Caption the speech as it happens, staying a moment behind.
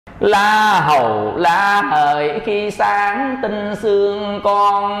lá hầu lá hợi khi sáng tinh sương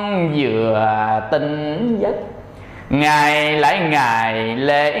con vừa tỉnh giấc. Ngày lại ngày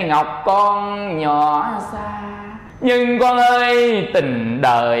lễ ngọc con nhỏ xa, nhưng con ơi tình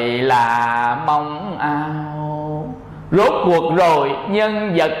đời là mong ao. Rốt cuộc rồi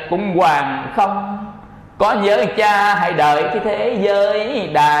nhân vật cũng hoàn không, có nhớ cha hãy đợi cái thế giới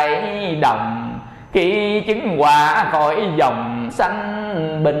đại đồng, khi chứng quả khỏi dòng sanh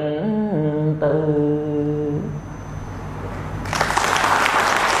bình từ.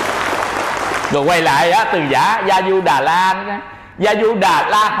 Rồi quay lại á, từ giả Gia Du Đà La. Gia Du Đà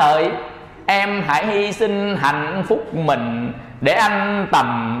La hỡi, em hãy hy sinh hạnh phúc mình để anh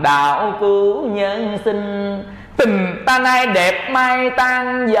tầm đạo cứu nhân sinh. Tình ta nay đẹp mai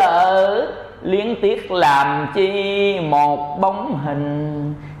tan vỡ, liên tiếc làm chi một bóng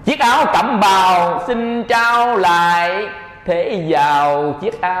hình. Chiếc áo cẩm bào xin trao lại, thế vào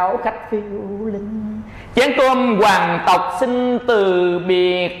chiếc áo khách phiêu linh. Chén cơm hoàng tộc xin từ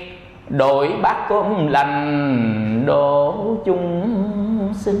biệt, đổi bát cơm lành đổ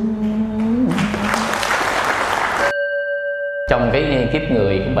chung sinh. Trong cái kiếp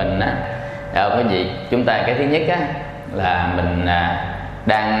người của mình á, quý vị, chúng ta cái thứ nhất á là mình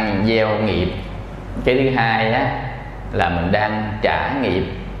đang gieo nghiệp, cái thứ hai á là mình đang trả nghiệp,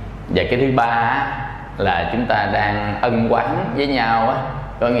 và cái thứ ba á là chúng ta đang ân oán với nhau á,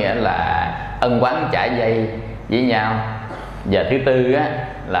 có nghĩa là ân oán trả dây với nhau. Và thứ tư á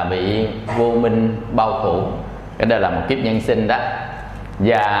là bị vô minh bao phủ. Cái đó là một kiếp nhân sinh đó,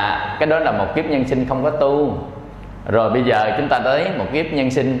 và cái đó là một kiếp nhân sinh không có tu. Rồi bây giờ chúng ta tới một kiếp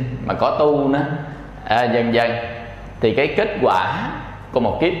nhân sinh mà có tu nữa, dần dần thì cái kết quả của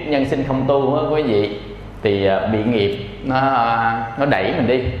một kiếp nhân sinh không tu á quý vị, thì bị nghiệp nó đẩy mình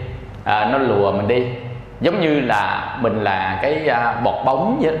đi, nó lùa mình đi. Giống như là mình là cái bọt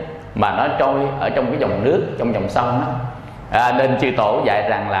bóng vậy, mà nó trôi ở trong cái dòng nước, trong dòng sông đó. Nên chư tổ dạy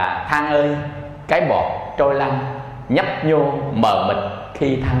rằng là than ơi cái bọt trôi lăn, nhấp nhô mờ mịt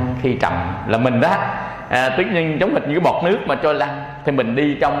khi thăng khi trầm, là mình đó. Tất nhiên giống hệt như cái bọt nước mà trôi lăn, thì mình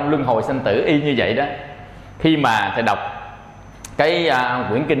đi trong luân hồi sanh tử y như vậy đó. Khi mà thầy đọc cái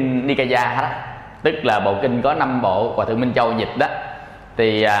quyển kinh Nikaya đó, tức là bộ kinh có 5 bộ Hòa Thượng Minh Châu dịch đó,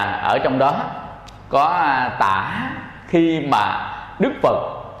 thì ở trong đó có tả khi mà Đức Phật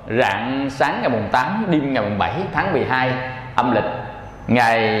rạng sáng ngày mùng 8 đêm ngày mùng 7 tháng 12 âm lịch,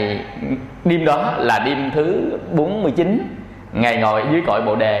 ngày đêm đó là đêm thứ 49, ngày ngồi dưới cội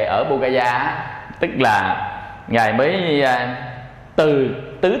Bồ Đề ở Bodhgaya, tức là ngài mới từ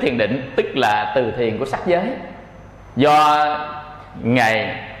tứ thiền định, tức là từ thiền của sắc giới. Do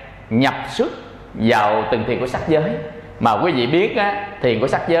ngài nhập xuất vào từng thiền của sắc giới, mà quý vị biết á, thiền của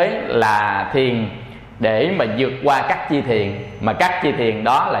sắc giới là thiền để mà vượt qua các chi thiền, mà các chi thiền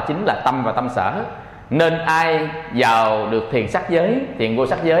đó là chính là tâm và tâm sở. Nên ai vào được thiền sắc giới, thiền vô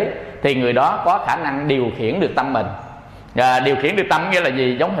sắc giới, thì người đó có khả năng điều khiển được tâm mình. Điều khiển được tâm nghĩa là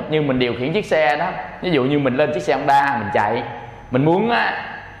gì? Giống hệt như mình điều khiển chiếc xe đó. Ví dụ như mình lên chiếc xe Honda, mình chạy, mình muốn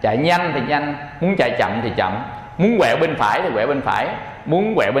chạy nhanh thì nhanh, muốn chạy chậm thì chậm, muốn quẹo bên phải thì quẹo bên phải,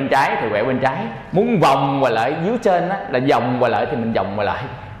 muốn quẹo bên trái thì quẹo bên trái, muốn vòng qua lại dưới trên á, là vòng qua lại thì mình vòng qua lại,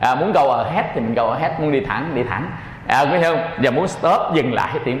 muốn go ahead thì mình go ahead, muốn đi thẳng thì đi thẳng, có hiểu không? Và muốn stop dừng lại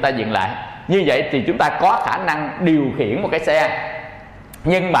thì chúng ta dừng lại. Như vậy thì chúng ta có khả năng điều khiển một cái xe,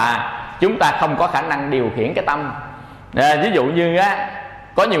 nhưng mà chúng ta không có khả năng điều khiển cái tâm. Ví dụ như á,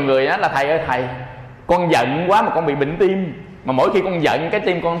 có nhiều người á là thầy ơi thầy, con giận quá mà con bị bệnh tim, mà mỗi khi con giận cái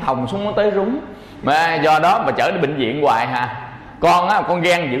tim con thòng xuống nó tới rúng, mà do đó mà chở đi bệnh viện hoài hả. Con á, con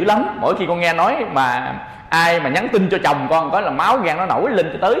ghen dữ lắm, mỗi khi con nghe nói mà ai mà nhắn tin cho chồng con có là máu ghen nó nổi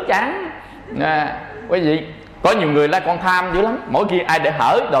lên tới trán. Quý vị, có nhiều người là con tham dữ lắm, mỗi khi ai để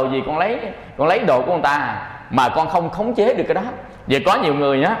hở đồ gì con lấy đồ của người ta, mà con không khống chế được cái đó. Vậy có nhiều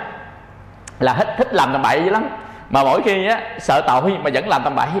người á là thích làm tầm bậy dữ lắm, mà mỗi khi á sợ tội mà vẫn làm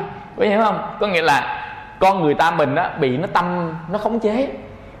tầm bậy, có hiểu không? Có nghĩa là con người ta mình á bị nó tâm nó khống chế,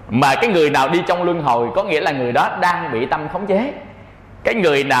 mà cái người nào đi trong luân hồi có nghĩa là người đó đang bị tâm khống chế. Cái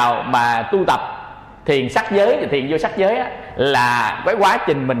người nào mà tu tập thiền sắc giới và thiền vô sắc giới á, là cái quá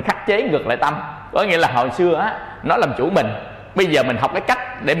trình mình khắc chế ngược lại tâm. Có nghĩa là hồi xưa á nó làm chủ mình, bây giờ mình học cái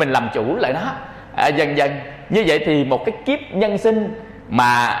cách để mình làm chủ lại nó. Dần dần như vậy thì một cái kiếp nhân sinh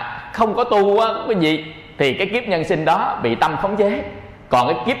mà không có tu á cái gì, thì cái kiếp nhân sinh đó bị tâm khống chế. Còn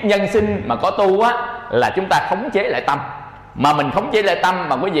cái kiếp nhân sinh mà có tu á là chúng ta khống chế lại tâm. Mà mình khống chế lại tâm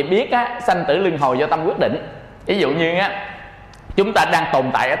mà quý vị biết á, sanh tử luân hồi do tâm quyết định. Ví dụ như á, chúng ta đang tồn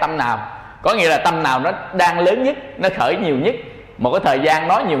tại ở tâm nào, có nghĩa là tâm nào nó đang lớn nhất, nó khởi nhiều nhất, một cái thời gian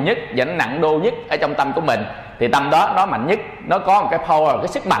nó nhiều nhất và nó nặng đô nhất ở trong tâm của mình, thì tâm đó nó mạnh nhất, nó có một cái power, cái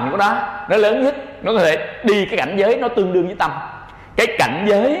sức mạnh của nó lớn nhất, nó có thể đi cái cảnh giới nó tương đương với tâm. Cái cảnh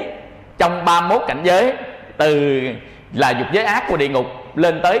giới trong 31 cảnh giới, từ là dục giới ác của địa ngục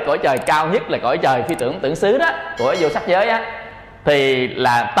lên tới cõi trời cao nhất là cõi trời phi tưởng tưởng xứ đó, của vô sắc giới á, thì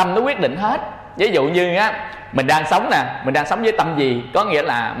là tâm nó quyết định hết. Ví dụ như á, mình đang sống nè, mình đang sống với tâm gì? Có nghĩa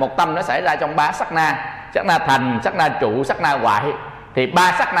là một tâm nó xảy ra trong 3 sát na: sát na thành, sát na trụ, sát na hoại. Thì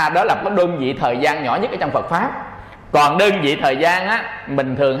 3 sát na đó là cái đơn vị thời gian nhỏ nhất ở trong Phật pháp. Còn đơn vị thời gian á,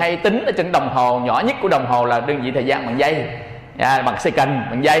 mình thường hay tính ở trên đồng hồ, nhỏ nhất của đồng hồ là đơn vị thời gian bằng giây, bằng second,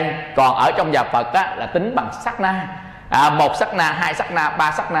 bằng giây. Còn ở trong nhà Phật á, là tính bằng sát na, 1 sát na, 2 sát na,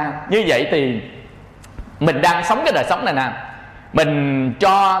 3 sát na. Như vậy thì mình đang sống cái đời sống này nè, mình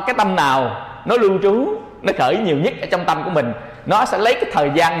cho cái tâm nào nó lưu trú, nó khởi nhiều nhất ở trong tâm của mình, nó sẽ lấy cái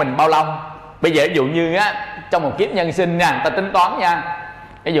thời gian mình bao lâu. Bây giờ ví dụ như á, trong một kiếp nhân sinh nha, ta tính toán nha,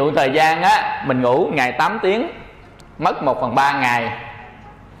 ví dụ thời gian á, mình ngủ ngày 8 tiếng, mất 1/3 ngày,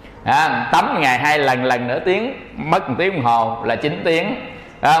 tắm ngày 2 lần, lần nửa tiếng, mất 1 tiếng đồng hồ là 9 tiếng,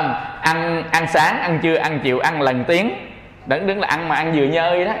 ăn sáng, ăn trưa, ăn chiều, ăn lần tiếng, đứng là ăn mà ăn vừa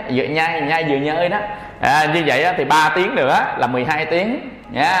nhơi đó, vừa nhai vừa nhơi đó. Như vậy á, thì 3 tiếng nữa là 12 tiếng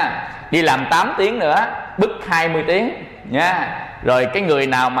nha. Đi làm 8 tiếng nữa, bứt 20 tiếng nha. Rồi cái người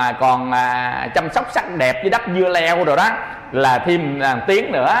nào mà còn chăm sóc sắc đẹp với đắp dưa leo rồi đó là thêm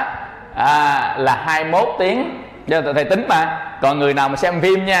tiếng nữa, là 21 tiếng. Thầy tính mà. Còn người nào mà xem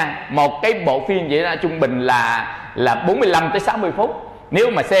phim nha, một cái bộ phim vậy đó trung bình là 45 tới 60 phút.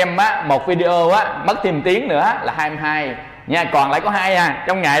 Nếu mà xem á, một video á, mất thêm tiếng nữa là 22 nha. Còn lại có 2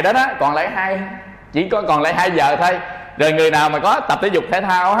 trong ngày đó đó, còn lại 2, chỉ có còn lại 2 giờ thôi. Rồi người nào mà có tập thể dục thể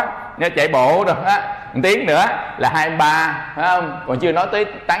thao á, chạy bộ rồi á, 1 tiếng nữa là 23, phải không? Còn chưa nói tới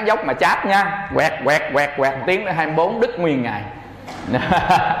tán dốc mà chát nha, quẹt 1 tiếng nữa 24, đứt nguyên ngày.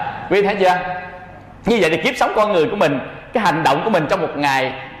 Quý thấy chưa? Như vậy thì kiếp sống con người của mình, cái hành động của mình trong một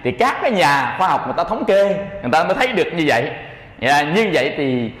ngày, thì các cái nhà khoa học người ta thống kê, người ta mới thấy được như vậy. Như vậy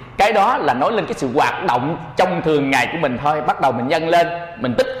thì cái đó là nói lên cái sự hoạt động trong thường ngày của mình thôi. Bắt đầu mình nhân lên,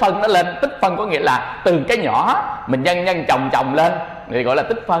 mình tích phân nó lên. Tích phân có nghĩa là từ cái nhỏ mình nhân chồng lên, thì gọi là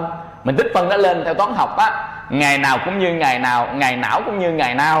tích phân. Mình tích phân nó lên theo toán học á, ngày nào cũng như ngày nào, ngày não cũng như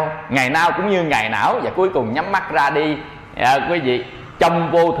ngày nào, ngày nào cũng như ngày não, và cuối cùng nhắm mắt ra đi. Quý vị,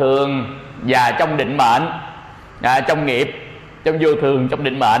 trong vô thường và trong định mệnh, trong nghiệp, trong vô thường, trong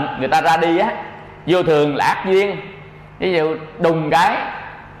định mệnh, người ta ra đi á. Vô thường là ác duyên, ví dụ đùng cái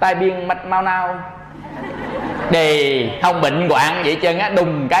tai biên mạch mau nao, đề không bệnh hoạn vậy chân á,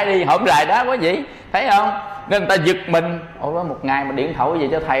 đùng cái đi hổm rày đó quý vị, thấy không? Nên người ta giật mình. Ôi, một ngày mà điện thoại về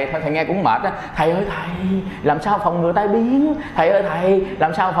cho thầy, thầy nghe cũng mệt á. Thầy ơi thầy, làm sao phòng ngừa tai biến? Thầy ơi thầy,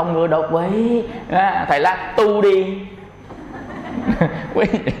 làm sao phòng ngừa đột quỵ? Thầy la tu đi. Quý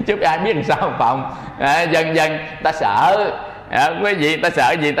vị, chứ ai biết làm sao phòng. Dần dần ta sợ. Quý vị, ta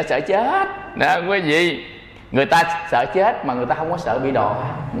sợ gì? Ta sợ chết. Quý vị, người ta sợ chết mà người ta không có sợ bị đọa.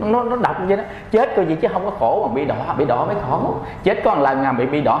 Nó độc vậy đó. Chết coi gì chứ không có khổ mà bị đọa mới khổ. Chết có một lần mà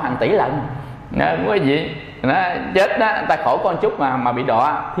bị đọa hàng tỷ lần. Quý vị, chết đó, người ta khổ con chút mà bị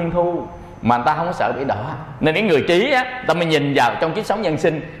đọa thiên thu, mà người ta không có sợ bị đọa. Nên những người trí á, ta mới nhìn vào trong kiếp sống nhân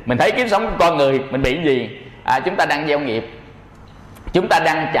sinh, mình thấy kiếp sống của con người mình bị gì? Chúng ta đang gieo nghiệp, chúng ta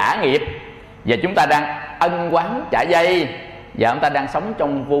đang trả nghiệp, và chúng ta đang ân oán trả dây, và chúng ta đang sống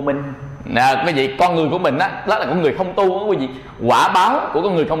trong vô minh. Quý vị, con người của mình á, đó là con người không tu á quý vị. Quả báo của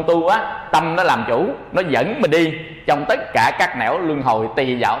con người không tu á, tâm nó làm chủ, nó dẫn mình đi trong tất cả các nẻo luân hồi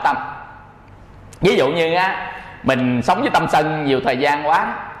tùy vào tâm. Ví dụ như á, mình sống với tâm sân nhiều thời gian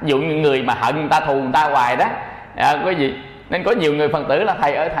quá, ví dụ như người mà hận người ta, thù người ta hoài đó, quý vị. Nên có nhiều người Phật tử là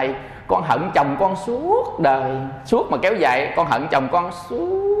thầy ơi thầy, con hận chồng con suốt đời, suốt mà kéo dài, con hận chồng con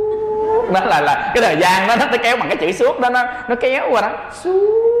suốt. Đó là cái thời gian đó, nó kéo bằng cái chữ suốt đó, nó kéo qua đó,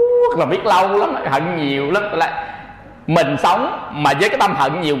 suốt là biết lâu lắm, hận nhiều lắm. Là mình sống mà với cái tâm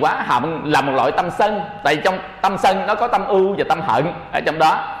hận nhiều quá, hận là một loại tâm sân. Tại vì trong tâm sân nó có tâm ưu và tâm hận ở trong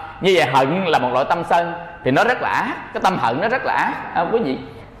đó. Như vậy hận là một loại tâm sân thì nó rất là ác, cái tâm hận nó rất là ác. Quý vị,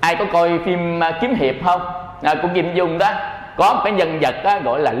 ai có coi phim Kiếm Hiệp không? Của Kim Dung đó, có một cái nhân vật đó,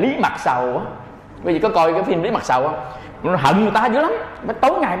 gọi là Lý Mặt Sầu á. Quý vị có coi cái phim Lý Mặt Sầu không? Nó hận người ta dữ lắm,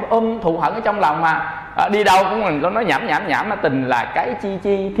 tối ngày ôm thù hận ở trong lòng, mà đi đâu cũng nó nhảm nó tình là cái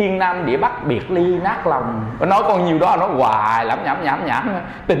chi thiên nam địa bắc biệt ly nát lòng. Nó nói con nhiều đó, nó hoài lắm, nhảm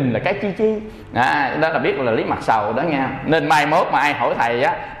tình là cái chi. Đó là biết là Lý Mặt Sầu đó nha. Nên mai mốt mà ai hỏi thầy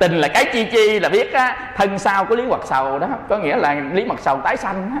á, tình là cái chi là biết á, thân sau của Lý Mặt Sầu đó, có nghĩa là Lý Mặt Sầu tái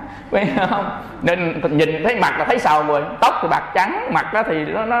xanh á, biết không? Nên nhìn thấy mặt là thấy sầu rồi, tóc thì bạc trắng, mặt đó thì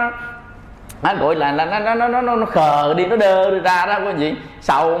nó gọi là nó khờ đi, nó đơ ra đó quý vị,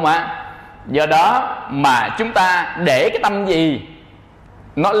 sầu mà. Do đó mà chúng ta để cái tâm gì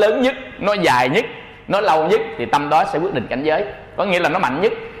nó lớn nhất, nó dài nhất, nó lâu nhất thì tâm đó sẽ quyết định cảnh giới. Có nghĩa là nó mạnh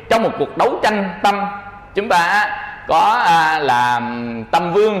nhất. Trong một cuộc đấu tranh tâm, chúng ta có là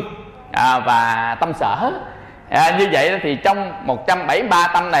tâm vương và tâm sở. Như vậy thì trong 173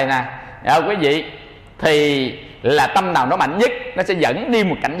 tâm này nè, quý vị, thì là tâm nào nó mạnh nhất nó sẽ dẫn đi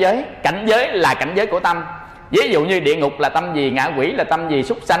một cảnh giới. Cảnh giới là cảnh giới của tâm. Ví dụ như địa ngục là tâm gì, ngạ quỷ là tâm gì,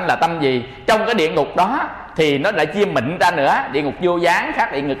 súc sanh là tâm gì. Trong cái địa ngục đó thì nó lại chia mịn ra nữa. Địa ngục vô gián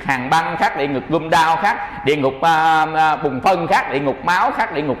khác, địa ngục hàng băng khác, địa ngục gươm đao khác, địa ngục bùng phân khác, địa ngục máu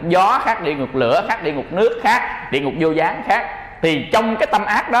khác, địa ngục gió khác, địa ngục lửa khác, địa ngục nước khác, địa ngục vô gián khác. Thì trong cái tâm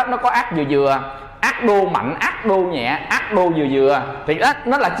ác đó nó có ác vừa vừa, ác đô mạnh, ác đô nhẹ, ác đô vừa vừa. Thì đó,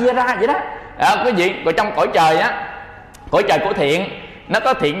 nó là chia ra vậy đó. Quý vị, rồi trong cõi trời á, cõi trời của thiện nó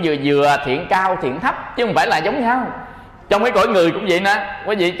có thiện vừa vừa, thiện cao, thiện thấp, chứ không phải là giống nhau. Trong cái cõi người cũng vậy nè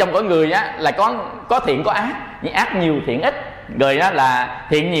quý vị. Trong cõi người á là có thiện có ác, nhưng ác nhiều thiện ít. Rồi đó là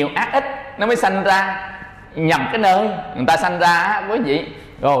thiện nhiều ác ít, nó mới sanh ra nhầm cái nơi người ta sanh ra á, quý vị.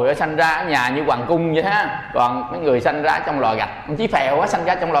 Rồi sanh ra ở nhà như hoàng cung vậy ha. Còn mấy người sanh ra trong lò gạch, chí phèo quá, sanh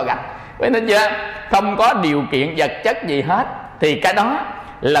ra trong lò gạch. Biết thấy chưa? Không có điều kiện vật chất gì hết. Thì cái đó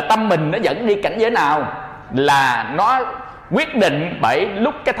là tâm mình nó dẫn đi cảnh giới nào là nó quyết định bởi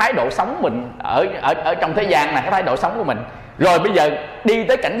lúc cái thái độ sống mình ở trong thế gian này, cái thái độ sống của mình. Rồi bây giờ đi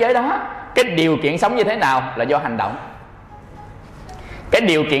tới cảnh giới đó, cái điều kiện sống như thế nào là do hành động. Cái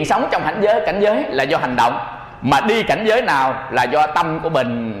điều kiện sống trong cảnh giới là do hành động. Mà đi cảnh giới nào là do tâm của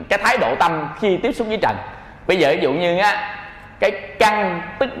mình, cái thái độ tâm khi tiếp xúc với trần. Bây giờ ví dụ như á, cái căn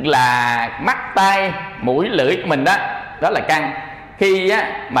tức là mắt, tai, mũi, lưỡi của mình đó, đó là căn. Khi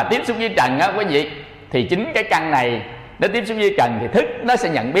á, mà tiếp xúc với trần á quý vị, thì chính cái căn này nó tiếp xúc với trần thì thức nó sẽ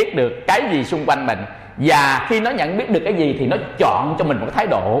nhận biết được cái gì xung quanh mình. Và khi nó nhận biết được cái gì thì nó chọn cho mình một cái thái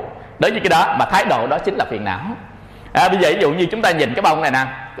độ. Đối với cái đó, mà thái độ đó chính là phiền não. Bây giờ ví dụ như chúng ta nhìn cái bông này nè,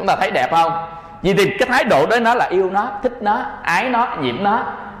 chúng ta thấy đẹp không? Vì thì cái thái độ đó nó là yêu nó, thích nó, ái nó, nhiễm nó.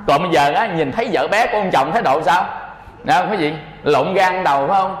 Còn bây giờ á, nhìn thấy vợ bé của ông chồng thái độ sao? Đấy không quý vị? Lộn gan đầu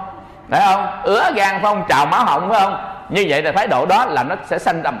phải không? Phải không? Ứa gan phải không? Trào máu họng phải không? Như vậy là thái độ đó là nó sẽ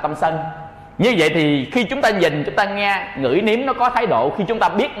sanh ra tâm sân. Như vậy thì khi chúng ta nhìn, chúng ta nghe, ngửi nếm nó có thái độ. Khi chúng ta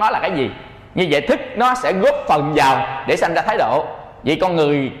biết nó là cái gì, như vậy thức nó sẽ góp phần vào để sanh ra thái độ. Vậy con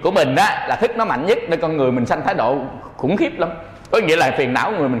người của mình đó là thức nó mạnh nhất, nên con người mình sanh thái độ khủng khiếp lắm. Có nghĩa là phiền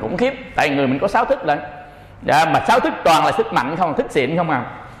não người mình khủng khiếp. Tại người mình có 6 thức lên. Mà 6 thức toàn là thức mạnh không, thức xịn không à.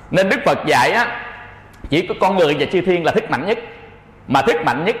 Nên Đức Phật dạy á, chỉ có con người và chư thiên là thức mạnh nhất. Mà thức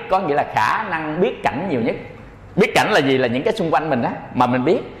mạnh nhất có nghĩa là khả năng biết cảnh nhiều nhất. Biết cảnh là gì? Là những cái xung quanh mình đó mà mình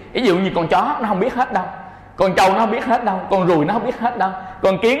biết. Ví dụ như con chó nó không biết hết đâu, con trâu nó không biết hết đâu, con ruồi nó không biết hết đâu,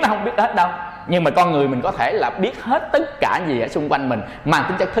 con kiến nó không biết hết đâu. Nhưng mà con người mình có thể là biết hết tất cả gì ở xung quanh mình, mang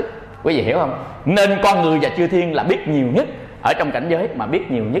tính chất thức. Quý vị hiểu không? Nên con người và chư thiên là biết nhiều nhất ở trong cảnh giới. Mà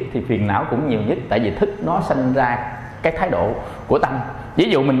biết nhiều nhất thì phiền não cũng nhiều nhất. Tại vì thức nó sanh ra cái thái độ của tâm. Ví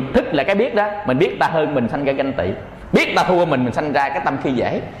dụ mình thức là cái biết đó, mình biết ta hơn mình sanh ra ganh tị, biết ta thua mình sanh ra cái tâm khi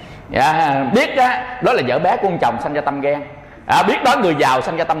dễ. Biết đó là vợ bé của ông chồng sanh ra tâm ghen. Biết đó người giàu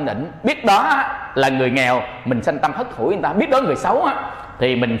sanh ra tâm nịnh. Biết đó là người nghèo mình sanh tâm hất hủi người ta. Biết đó người xấu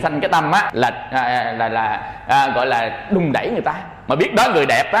thì mình sanh cái tâm gọi là đùn đẩy người ta. Mà biết đó người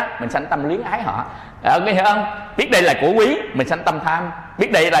đẹp mình sanh tâm luyến ái họ. Nghe hiểu không? Biết đây là của quý mình sanh tâm tham.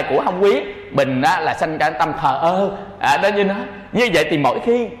 Biết đây là của không quý mình là sanh ra tâm thờ ơ. Đó như vậy thì mỗi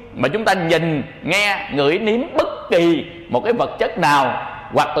khi mà chúng ta nhìn, nghe, ngửi, nếm bất kỳ một cái vật chất nào,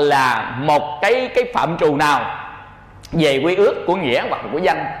 hoặc là một cái phạm trù nào về quy ước của nghĩa hoặc là của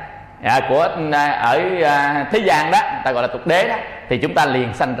danh của ở thế gian đó, ta gọi là tục đế đó, thì chúng ta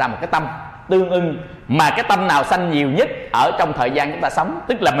liền sanh ra một cái tâm tương ưng. Mà cái tâm nào sanh nhiều nhất ở trong thời gian chúng ta sống,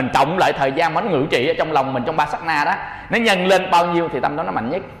 tức là mình cộng lại thời gian mà nó ngự trị ở trong lòng mình trong 3 sát na đó, nó nhân lên bao nhiêu thì tâm đó nó mạnh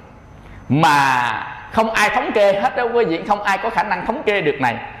nhất. Mà không ai thống kê hết đó quý vị, không ai có khả năng thống kê được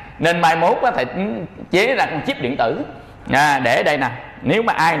này. Nên mai mốt có thể chế ra con chip điện tử để ở đây nè. Nếu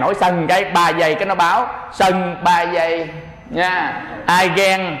mà ai nổi sân cái 3 giây cái nó báo sân 3 giây nha. Ai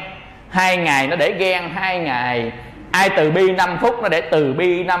ghen 2 ngày nó để ghen 2 ngày. Ai từ bi 5 phút nó để từ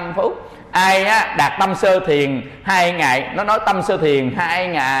bi 5 phút. Ai đạt tâm sơ thiền 2 ngày nó nói tâm sơ thiền 2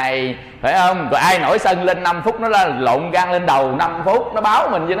 ngày, phải không? Rồi ai nổi sân lên 5 phút nó là lộn gan lên đầu 5 phút, nó báo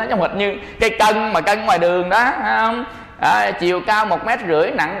mình với nó giống hệt như cái cân mà cân ngoài đường đó, phải không? Chiều cao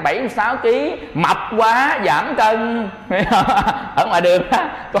 1,5 m, nặng 76 kg, mập quá giảm cân ở ngoài đường đó,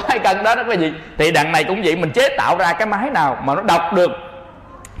 có cái cân đó cái gì. Thì đằng này cũng vậy, mình chế tạo ra cái máy nào mà nó đọc được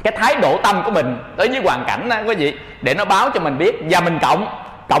cái thái độ tâm của mình đối với hoàn cảnh đó quý vị, để nó báo cho mình biết. Và mình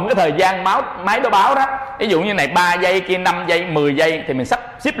cộng cái thời gian máy đó báo đó, ví dụ như này 3 giây, kia 5 giây, 10 giây thì mình sắp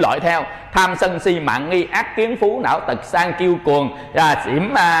xếp loại theo: tham sân si mạng nghi, ác kiến phú não tật, sang kiêu cuồng,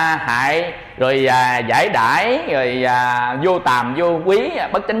 xỉm hại, rồi giải đãi, rồi vô tàm vô quý,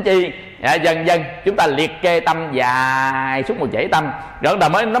 bất chánh chi, dần dần chúng ta liệt kê tâm dài suốt một dãy tâm, rồi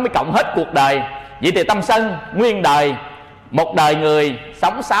nó mới cộng hết cuộc đời. Vậy thì tâm sân nguyên đời, một đời người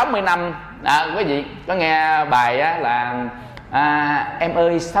sống 60 năm. Quý vị có nghe bài là em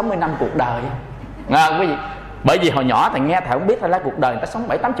ơi 60 năm cuộc đời quý vị? Bởi vì hồi nhỏ thầy nghe thầy không biết là cuộc đời người ta sống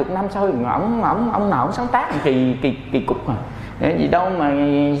 70-80 năm sao ông nào ông sáng tác kỳ cục mà gì đâu mà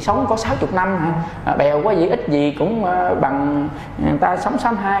sống có 60 năm hả? Bèo quá vậy, ít gì cũng bằng người ta sống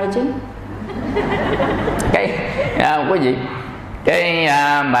 62 chứ. Cái quý vị, cái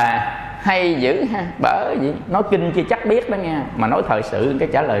mà hay dữ ha, bởi vì nói kinh chi chắc biết đó nha, mà nói thời sự cái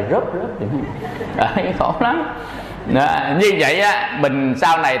trả lời rớp khổ lắm. Như vậy á, mình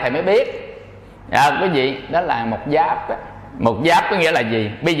sau này thầy mới biết quý vị, đó là một giáp đó. Một giáp có nghĩa là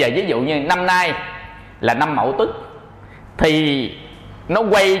gì? Bây giờ ví dụ như năm nay là năm Mậu Tuất, thì nó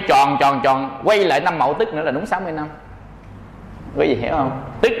quay tròn quay lại năm Mậu Tuất nữa là đúng 60 năm. Quý vị hiểu không?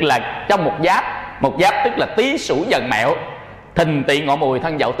 Tức là trong một giáp tức là Tý Sửu Dần Mẹo, Thìn Tỵ Ngọ Mùi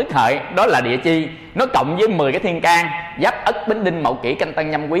Thân Dậu Tức Hợi, đó là địa chi. Nó cộng với 10 cái thiên can: Giáp, Ất, Bính, Đinh, Mậu, Kỷ, Canh,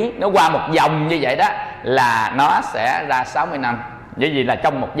 Tân, Nhâm, Quý. Nó qua một vòng như vậy đó là nó sẽ ra 60 năm. Vậy gì là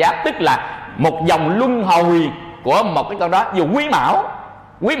trong một giáp, tức là một vòng luân hồi của một cái con đó. Dù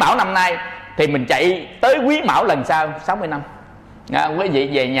Quý Mão năm nay thì mình chạy tới Quý Mão lần sau 60 năm. Quý vị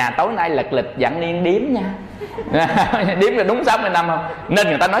về nhà tối nay lật lịch dặn niên điếm nha. Điếm là đúng 60 năm không? Nên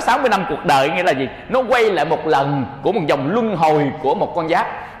người ta nói 60 năm cuộc đời nghĩa là gì? Nó quay lại một lần của một vòng luân hồi của một con giáp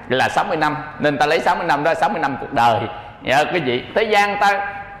là 60 năm. Nên ta lấy 60 năm đó 60 năm cuộc đời. Quý vị, thế gian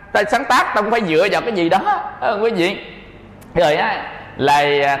ta sáng tác ta không phải dựa vào cái gì đó quý vị. Rồi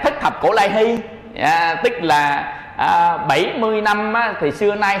là thất thập cổ lai hy, tức là 70 năm thì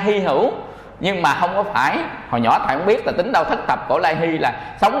xưa nay hy hữu. Nhưng mà không có phải, hồi nhỏ thầy không biết là tính đâu. Thất thập cổ lai hy là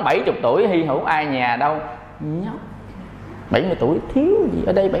sống 70 tuổi hy hữu, ai nhà đâu nhóc 70 tuổi thiếu gì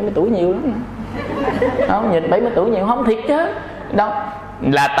ở đây, 70 tuổi nhiều lắm không, nhìn 70 tuổi nhiều không, thiệt chứ đâu.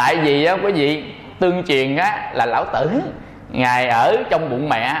 Là tại vì quý vị, tương truyền là Lão Tử ngài ở trong bụng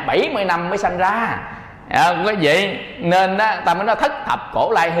mẹ 70 năm mới sanh ra quý vị. Nên ta mới nói thất thập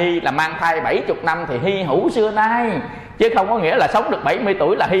cổ lai hy là mang thai 70 năm thì hy hữu xưa nay, chứ không có nghĩa là sống được 70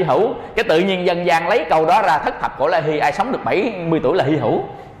 tuổi là hy hữu. Cái tự nhiên dân gian lấy câu đó ra, thất thập cổ lai hy, ai sống được 70 tuổi là hy hữu.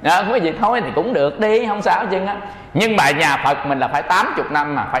 Quý vị thôi thì cũng được đi, không sao chứ á. Nhưng mà nhà Phật mình là phải 80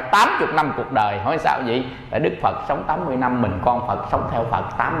 năm, mà phải 80 năm cuộc đời. Hỏi sao vậy? Tại Đức Phật sống 80 năm, mình con Phật sống theo Phật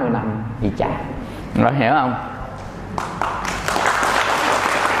 80 năm gì chả. Rồi hiểu không?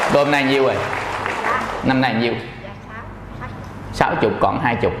 Hôm nay nhiêu rồi? Năm nay nhiêu? 60 còn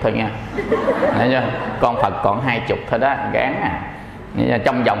 20 thôi nha. Thấy chưa? Con Phật còn 20 thôi đó, gán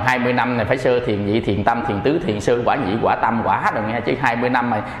trong vòng 20 năm này phải sơ thiền nhị thiền tâm thiền tứ thiền sơ quả nhị quả tâm quả rồi nghe, chứ 20 năm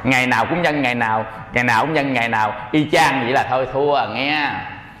mà ngày nào cũng nhân ngày nào cũng nhân ngày nào, y chang vậy là thôi thua nghe.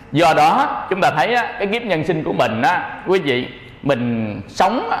 Do đó chúng ta thấy cái kiếp nhân sinh của mình quý vị, mình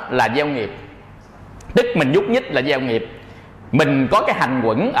sống là gieo nghiệp, tức mình nhúc nhích là gieo nghiệp. Mình có cái hành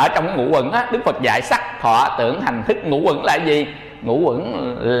quẩn ở trong cái ngũ quẩn Đức Phật dạy sắc thọ tưởng hành thức. Ngũ quẩn là gì? Ngũ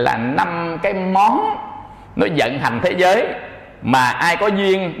quẩn là 5 cái món nó vận hành thế giới, mà ai có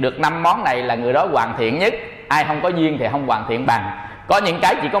duyên được 5 món này là người đó hoàn thiện nhất. Ai không có duyên thì không hoàn thiện bằng. Có những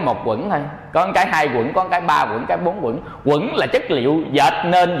cái chỉ có 1 quẩn thôi, có cái 2 quẩn, có cái 3 quẩn, cái 4 quẩn. Quẩn là chất liệu dệt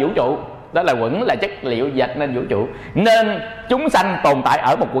nên vũ trụ, đó là quẩn là chất liệu dệt nên vũ trụ. Nên chúng sanh tồn tại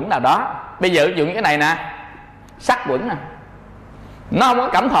ở một quẩn nào đó. Bây giờ ví dụ như cái này nè, sắc quẩn nè, nó không có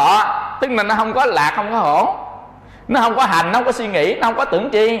cảm thọ, tức là nó không có lạc, không có hổ, nó không có hành, nó không có suy nghĩ, nó không có tưởng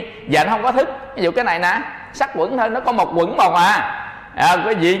chi, và nó không có thức. Ví dụ cái này nè, sắc quẩn thôi, nó có 1 quẩn một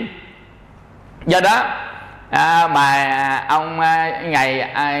cái gì. Do đó mà ông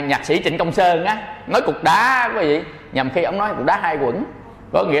ngày nhạc sĩ Trịnh Công Sơn nói cục đá quý vị, nhằm khi ông nói cục đá 2 quẩn,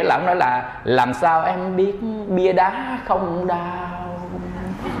 có nghĩa là ông nói là làm sao em biết bia đá không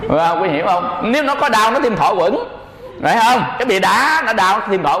đau. Quý hiểu không? Nếu nó có đau nó thêm thọ quẩn, phải không? Cái bia đá nó đau nó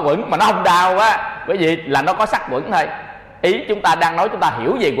thêm thọ quẩn, mà nó không đau bởi vì là nó có sắc quẩn thôi. Ý chúng ta đang nói, chúng ta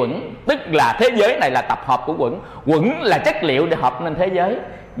hiểu về quẩn, tức là thế giới này là tập hợp của quẩn. Quẩn là chất liệu để hợp nên thế giới.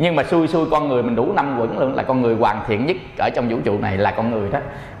 Nhưng mà xui con người mình đủ 5 quẩn luôn, là con người hoàn thiện nhất ở trong vũ trụ này là con người đó.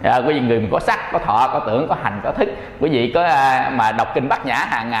 Quý vị, người mình có sắc, có thọ, có tưởng, có hành, có thức. Quý vị có mà đọc kinh Bát Nhã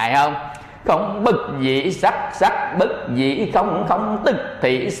hàng ngày không? không bất dị sắc, sắc bất dị không, không tức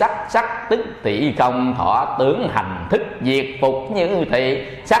thị sắc, sắc tức thị không, thọ tưởng hành thức diệt phục như thị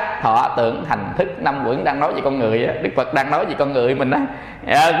sắc, thọ tưởng hành thức. Năm uẩn đang nói về con người á, Đức Phật đang nói về con người mình á.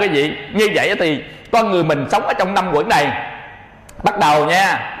 Quý vị, như vậy thì con người mình sống ở trong năm uẩn này. Bắt đầu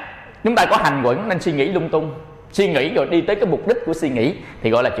nha, chúng ta có hành uẩn nên suy nghĩ lung tung, suy nghĩ rồi đi tới cái mục đích của suy nghĩ thì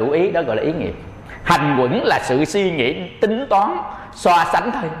gọi là chủ ý, đó gọi là ý nghiệp. Hành uẩn là sự suy nghĩ, tính toán, so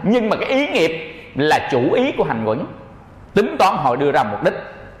sánh thôi, nhưng mà cái ý nghiệp là chủ ý của hành uẩn. Tính toán hồi đưa ra mục đích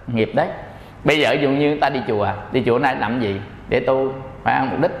nghiệp đấy. Bây giờ ví dụ như ta đi chùa này làm gì? Để tu, phải không?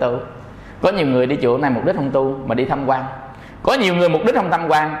 Mục đích tu. Có nhiều người đi chùa này mục đích không tu mà đi tham quan. Có nhiều người mục đích không tham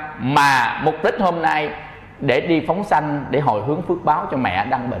quan mà mục đích hôm nay để đi phóng sanh, để hồi hướng phước báo cho mẹ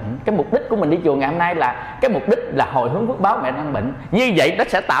đang bệnh. Cái mục đích của mình đi chùa ngày hôm nay là cái mục đích là hồi hướng phước báo mẹ đang bệnh. Như vậy nó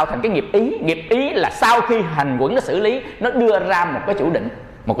sẽ tạo thành cái nghiệp ý. Nghiệp ý là sau khi hành uẩn nó xử lý, nó đưa ra một cái chủ định,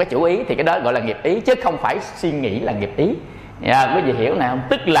 một cái chủ ý, thì cái đó gọi là nghiệp ý, chứ không phải suy nghĩ là nghiệp ý. Quý vị hiểu này không?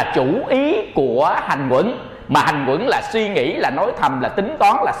 Tức là chủ ý của hành uẩn, mà hành uẩn là suy nghĩ, là nói thầm, là tính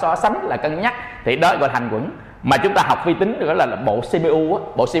toán, là so sánh, là cân nhắc, thì đó gọi là hành uẩn. Mà chúng ta học vi tính gọi là bộ CPU á.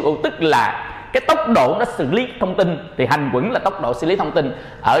 Bộ CPU tức là cái tốc độ nó xử lý thông tin, thì hành uẩn là tốc độ xử lý thông tin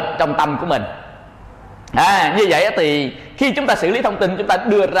ở trong tâm của mình. Như vậy thì khi chúng ta xử lý thông tin, chúng ta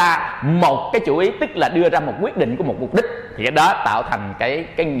đưa ra một cái chủ ý, tức là đưa ra một quyết định của một mục đích, thì cái đó tạo thành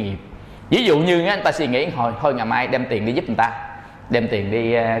cái nghiệp. Ví dụ như người ta suy nghĩ thôi ngày mai đem tiền đi giúp người ta, đem tiền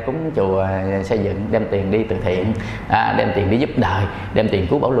đi cúng chùa xây dựng, đem tiền đi từ thiện, đem tiền đi giúp đời, đem tiền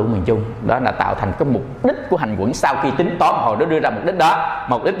cứu bảo lưu miền Trung. Đó là tạo thành cái mục đích của hành uẩn sau khi tính toán hồi đó đưa ra mục đích đó.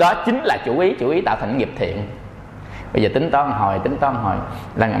 Mục đích đó chính là chủ ý tạo thành nghiệp thiện. Bây giờ tính toán hồi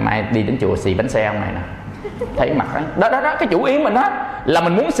là ngày mai đi đến chùa xì bánh xe ông này nè, thấy mặt đó cái chủ ý mình đó là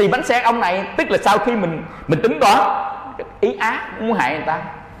mình muốn xì bánh xe ông này, tức là sau khi mình tính toán ý ác muốn hại người ta.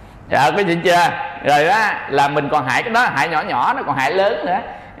 Quý vị chưa? Rồi đó là mình còn hại cái đó, hại nhỏ nó còn hại lớn nữa.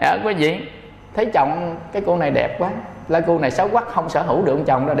 Quý vị thấy chồng cái cô này đẹp quá, là cô này xấu quá, không sở hữu được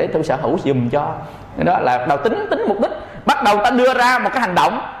chồng đâu, để tôi sở hữu giùm cho. Đó là đầu tính mục đích. Bắt đầu ta đưa ra một cái hành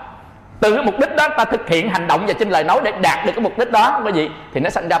động, từ cái mục đích đó ta thực hiện hành động và trên lời nói để đạt được cái mục đích đó. Quý vị, thì nó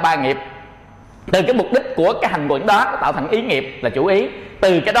sanh ra 3 nghiệp. Từ cái mục đích của cái hành uẩn đó nó tạo thành ý nghiệp là chủ ý.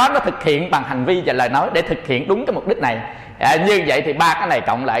 Từ cái đó nó thực hiện bằng hành vi và lời nói để thực hiện đúng cái mục đích này. Như vậy thì 3 cái này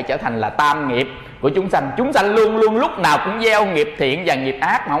cộng lại trở thành là tam nghiệp của chúng sanh. Chúng sanh luôn luôn lúc nào cũng gieo nghiệp thiện và nghiệp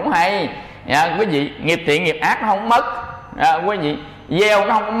ác mà không hay. Quý vị, nghiệp thiện nghiệp ác nó không mất. Quý vị, gieo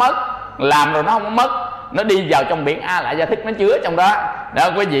nó không mất, làm rồi nó không mất, nó đi vào trong biển A Lại Gia Thức, nó chứa trong đó. Đó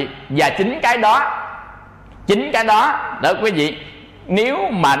quý vị, và chính cái đó đó quý vị, nếu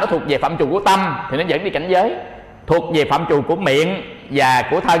mà nó thuộc về phạm trù của tâm thì nó dẫn đi cảnh giới, thuộc về phạm trù của miệng và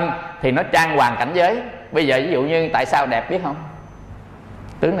của thân thì nó trang hoàng cảnh giới. Bây giờ ví dụ như tại sao đẹp biết không?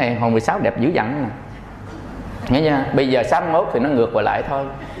 Tướng này hồi 16 đẹp dữ dằn nè, nghe chưa? Bây giờ 61 thì nó ngược lại thôi,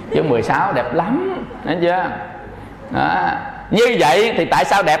 chứ 16 đẹp lắm, nghe chưa? Đó. Như vậy thì tại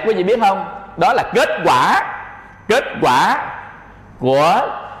sao đẹp quý vị biết không? Đó là kết quả của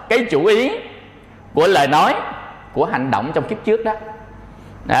cái chủ ý, của lời nói, của hành động trong kiếp trước đó.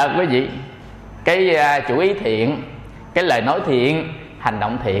 Quý vị, cái chủ ý thiện, cái lời nói thiện, hành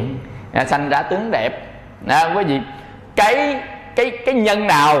động thiện, sanh ra tướng đẹp. Quý vị, cái nhân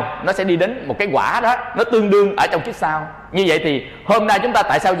nào nó sẽ đi đến một cái quả đó, nó tương đương ở trong kiếp sau. Như vậy thì hôm nay chúng ta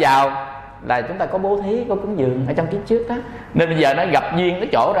tại sao giàu là chúng ta có bố thí, có cúng dường ở trong kiếp trước đó, nên bây giờ nó gặp duyên, nó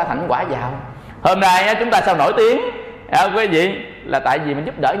trổ ra thành quả giàu. Hôm nay chúng ta sao nổi tiếng, quý vị, là tại vì mình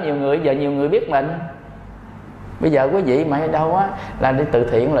giúp đỡ nhiều người, giờ nhiều người biết mình. Bây giờ quý vị mà ở đâu á là đi từ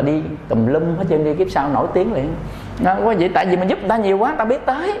thiện là đi tùm lum hết trơn, đi kiếp sau nổi tiếng liền. Quý vị, tại vì mình giúp người ta nhiều quá, người ta biết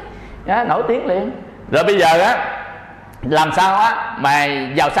tới, nổi tiếng liền. Rồi bây giờ á làm sao á mà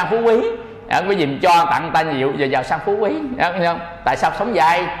giàu sang phú quý, quý vị cho tặng người ta nhiều giờ giàu sang phú quý, không? Tại sao sống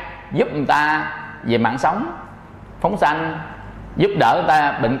dai, giúp người ta về mạng sống, phóng sanh, giúp đỡ người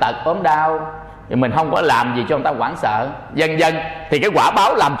ta bệnh tật ốm đau, thì mình không có làm gì cho người ta hoảng sợ, dần dần thì cái quả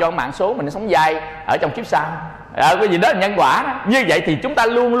báo làm cho mạng số mình sống dai ở trong kiếp sau. Cái gì đó là nhân quả đó. Như vậy thì chúng ta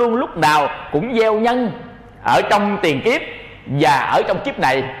luôn luôn lúc nào cũng gieo nhân ở trong tiền kiếp và ở trong kiếp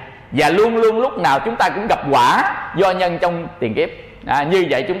này, và luôn luôn lúc nào chúng ta cũng gặp quả do nhân trong tiền kiếp. Như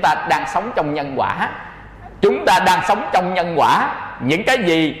vậy chúng ta đang sống trong nhân quả. Chúng ta đang sống trong nhân quả. Những cái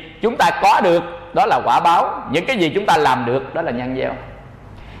gì chúng ta có được đó là quả báo, những cái gì chúng ta làm được đó là nhân gieo.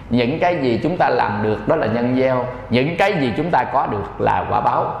 Những cái gì chúng ta làm được đó là nhân gieo, những cái gì chúng ta có được là quả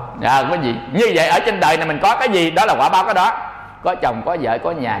báo. Quý vị, như vậy ở trên đời này mình có cái gì đó là quả báo cái đó. có chồng có vợ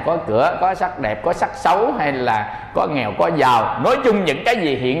có nhà có cửa, có sắc đẹp có sắc xấu, hay là có nghèo có giàu, nói chung những cái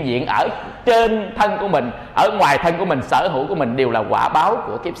gì hiện diện ở trên thân của mình, ở ngoài thân của mình, sở hữu của mình đều là quả báo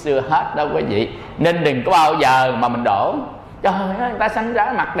của kiếp xưa hết đâu quý vị. Nên đừng có bao giờ mà mình đổ trời ơi người ta sanh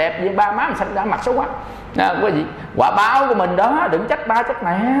ra mặt đẹp vậy, ba má mình sanh ra mặt xấu quá quý vị. Quả báo của mình đó, đừng trách ba trách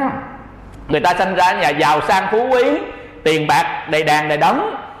mẹ. Người ta sanh ra nhà giàu sang phú quý, tiền bạc đầy đàn đầy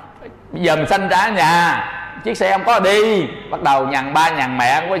đống, bây giờ mình sanh ra nhà chiếc xe không có đi, bắt đầu nhằn ba nhằn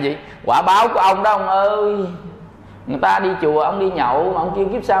mẹ quý vị. Quả báo của ông đó ông ơi. Người ta đi chùa ông đi nhậu mà ông kêu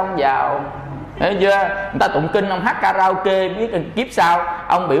kiếp sau ông giàu, thấy chưa? Người ta tụng kinh ông hát karaoke, biết kiếp sau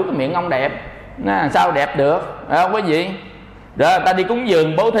ông biểu cái miệng ông đẹp, sao đẹp được không quý vị? Rồi người ta đi cúng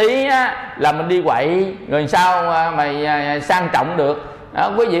dường bố thí á, là mình đi quậy, rồi sao mà sang trọng được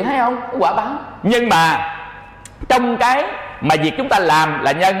quý vị thấy không? Quả báo. Nhưng mà trong cái mà việc chúng ta làm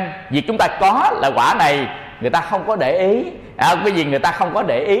là nhân, việc chúng ta có là quả này, người ta không có để ý cái gì, người ta không có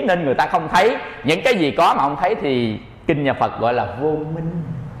để ý nên người ta không thấy. Những cái gì có mà không thấy thì kinh nhà Phật gọi là vô minh.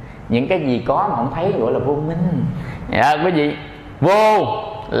 Những cái gì có mà không thấy gọi là vô minh quý vị. Vô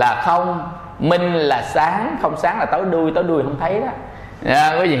là không, minh là sáng, không sáng là tối đuôi không thấy đó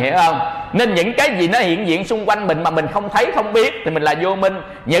quý vị hiểu không? Nên những cái gì nó hiện diện xung quanh mình mà mình không thấy không biết thì mình là vô minh.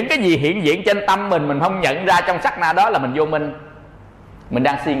 Những cái gì hiện diện trên tâm mình không nhận ra trong sát na đó là mình vô minh. Mình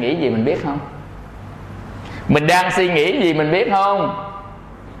đang suy nghĩ gì mình biết không? Mình đang suy nghĩ gì mình biết không?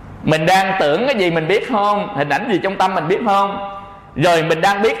 Mình đang tưởng cái gì mình biết không? Hình ảnh gì trong tâm mình biết không? Rồi mình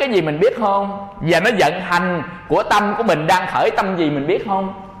đang biết cái gì mình biết không? Và nó vận hành của tâm của mình đang khởi tâm gì mình biết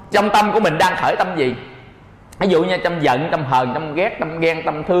không? Trong tâm của mình đang khởi tâm gì? Ví dụ như tâm giận, tâm hờn, tâm ghét, tâm ghen,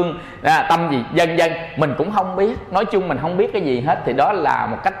 tâm thương, tâm gì vân vân mình cũng không biết. Nói chung mình không biết cái gì hết thì đó là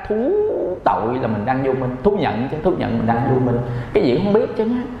một cách thú tội, là mình đang vô minh. Thú nhận chứ, thú nhận mình đang vô minh. Cái gì cũng không biết chứ.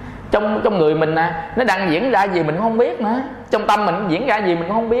 Trong người mình nó đang diễn ra gì mình cũng không biết nữa. Trong tâm mình diễn ra gì mình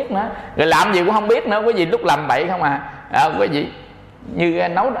cũng không biết nữa. Rồi làm gì cũng không biết nữa quý vị, lúc làm bậy không quý vị. Như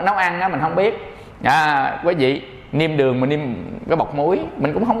nấu ăn mình không biết quý vị. Nêm đường mà nêm cái bọc muối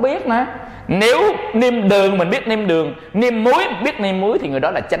mình cũng không biết nữa. Nếu nêm đường mình biết nêm đường, nêm muối biết nêm muối thì người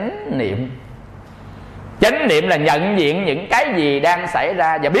đó là chánh niệm. Chánh niệm là nhận diện những cái gì đang xảy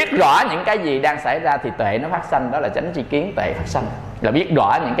ra và biết rõ những cái gì đang xảy ra thì tuệ nó phát sanh, đó là chánh tri kiến tuệ phát sanh. Là biết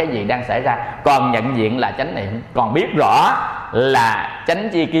rõ những cái gì đang xảy ra, còn nhận diện là chánh niệm, còn biết rõ là chánh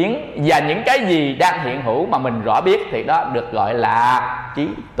tri kiến. Và những cái gì đang hiện hữu mà mình rõ biết thì đó được gọi là trí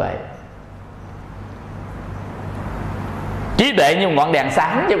tuệ. Trí tuệ như một ngọn đèn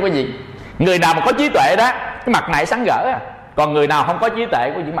sáng chứ quý vị. Người nào mà có trí tuệ đó, cái mặt này sáng rỡ Còn người nào không có trí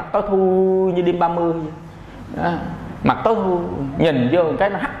tuệ, quý vị mặt tối thui như đêm 30 đó. Mặt tối thui, nhìn vô cái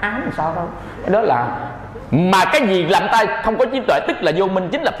nó hắc ám làm sao đâu. Đó là mà cái gì làm ta không có trí tuệ tức là vô minh,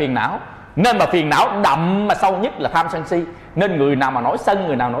 chính là phiền não. Nên mà phiền não đậm mà sâu nhất là tham sân si. Nên người nào mà nổi sân,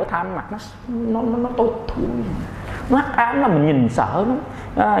 người nào nổi tham, mặt nó tối thui, nó hắc ám, là mình nhìn sợ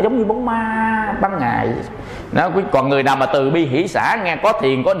nó giống như bóng ma ban ngày đó. Còn người nào mà từ bi hỷ xả, nghe có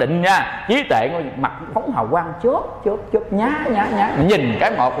thiền có định nha, trí tuệ, mặt phóng hào quang chớp nhá. Mình nhìn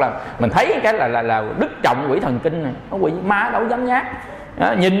cái một là mình thấy cái là đức trọng quỷ thần kinh này, nó quỷ ma đâu dám nhát.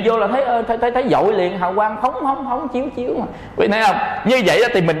 Nhìn vô là thấy dội liền, hào quang phóng chiếu mà. Quý thấy không? Như vậy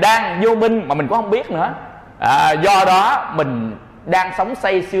thì mình đang vô minh mà mình cũng không biết nữa. Do đó mình đang sống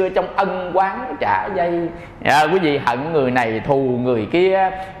say sưa trong ân oán trả dây. Quý vị hận người này thù người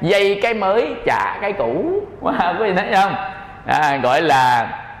kia, dây cái mới trả cái cũ. Quý vị thấy không? Gọi là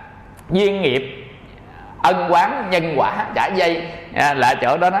duyên nghiệp, ân oán nhân quả trả dây. Là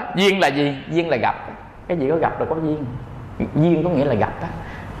chỗ đó đó. Duyên là gì? Duyên là gặp. Cái gì có gặp là có duyên. Duyên có nghĩa là gặp đó.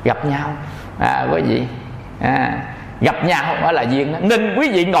 Gặp nhau quý vị. Gặp nhau đó là duyên đó. Nên quý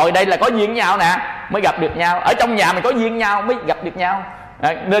vị ngồi đây là có duyên nhau nè mới gặp được nhau. Ở trong nhà mình có duyên nhau mới gặp được nhau.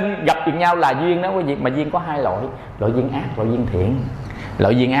 Nên gặp được nhau là duyên đó quý vị. Mà duyên có hai loại: loại duyên ác, loại duyên thiện.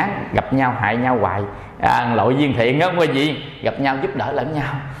 Loại duyên ác gặp nhau hại nhau hoài. Loại duyên thiện đó quý vị, gặp nhau giúp đỡ lẫn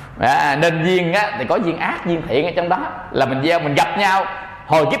nhau. Nên duyên á, thì có duyên ác, duyên thiện ở trong đó. Là mình gieo, mình gặp nhau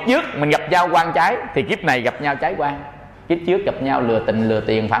hồi kiếp trước mình gặp nhau quan trái, thì kiếp này gặp nhau trái quan. Kiếp trước gặp nhau lừa tình lừa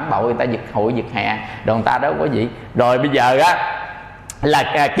tiền phản bội, người ta giật hụi giật hè đồn ta đó quý vị. Rồi bây giờ á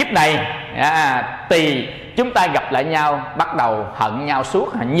là kiếp này thì chúng ta gặp lại nhau, bắt đầu hận nhau suốt,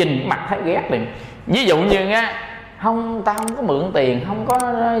 nhìn mặt thấy ghét liền. Ví dụ như á, ta không có mượn tiền, không có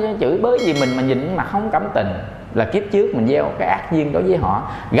chửi bới gì mình, mà nhìn mặt không cảm tình, là kiếp trước mình gieo cái ác duyên đối với họ.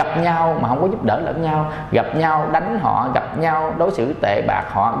 Gặp nhau mà không có giúp đỡ lẫn nhau, gặp nhau đánh họ, gặp nhau đối xử tệ bạc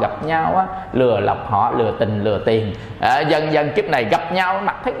họ, gặp nhau á, lừa lọc họ, lừa tình lừa tiền. Dần dần kiếp này gặp nhau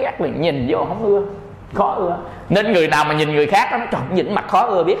mặt thấy ghét liền, nhìn vô không ưa. khó ưa. Nên người nào mà nhìn người khác đó, nó trời, nhìn mặt khó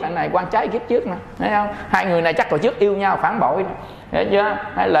ưa, biết anh này quan trái kiếp trước nè, thấy không? Hai người này chắc hồi trước yêu nhau phản bội nè, thấy chưa?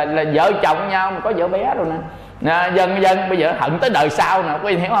 Hay là vợ chồng nhau mà có vợ bé rồi nè, dần dần bây giờ hận tới đời sau nè,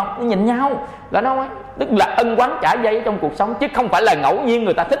 quý vị hiểu không? Nó nhìn nhau là nó tức là ân oán trả dây trong cuộc sống, chứ không phải là ngẫu nhiên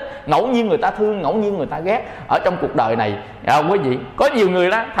người ta thích, ngẫu nhiên người ta thương, ngẫu nhiên người ta ghét. Ở trong cuộc đời này quý vị, có nhiều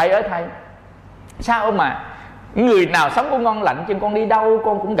người đó, thầy ơi thầy, sao mà người nào sống cũng ngon lành, chứ con đi đâu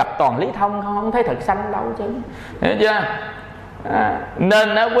con cũng gặp toàn Lý Thông, không thấy thật xanh đâu chứ, hiểu chưa?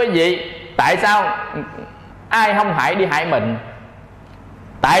 Nên đó quý vị, tại sao ai không hại đi hại mình?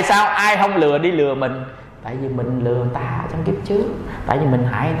 Tại sao ai không lừa đi lừa mình? Tại vì mình lừa ta trong kiếp trước, tại vì mình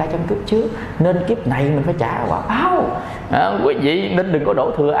hại người ta trong kiếp trước, nên kiếp này mình phải trả quả báo. Quý vị nên đừng có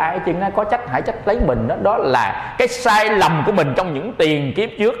đổ thừa ai chứ, có trách hại trách lấy mình đó. Đó là cái sai lầm của mình trong những tiền kiếp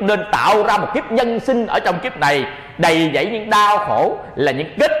trước, nên tạo ra một kiếp nhân sinh ở trong kiếp này đầy dẫy những đau khổ. Là những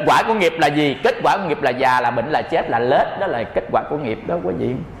kết quả của nghiệp là gì? Kết quả của nghiệp là già, là bệnh, là chết, là lết. Đó là kết quả của nghiệp đó quý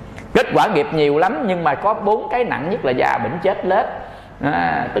vị. Kết quả nghiệp nhiều lắm, nhưng mà có 4 cái nặng nhất là già, bệnh, chết, lết.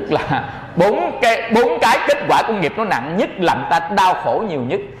 Tức là bốn cái kết quả của nghiệp nó nặng nhất, làm ta đau khổ nhiều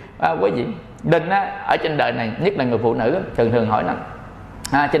nhất. Quý vị, nên ở trên đời này, nhất là người phụ nữ thường thường hỏi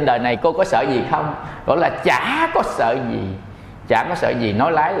nó, trên đời này cô có sợ gì không? Gọi là chả có sợ gì, chả có sợ gì.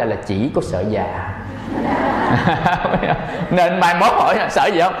 Nói lái là chỉ có sợ già. Nên mai mốt hỏi là sợ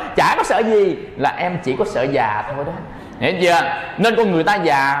gì không? Chả có sợ gì, là em chỉ có sợ già thôi đó, hiểu chưa? Nên con người ta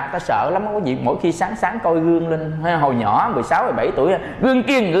già ta sợ lắm có gì. Mỗi khi sáng sáng coi gương lên, hồi nhỏ 16, 17 tuổi, gương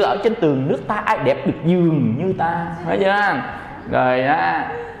kia ngự ở trên tường nước ta, ai đẹp được giường như ta, thấy chưa? Rồi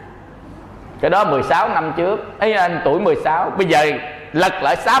cái đó 16 năm trước ấy, anh tuổi 16, bây giờ lật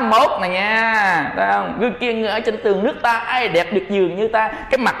lại 61 này nha, thấy không? Gương kia ngự ở trên tường nước ta, ai đẹp được giường như ta,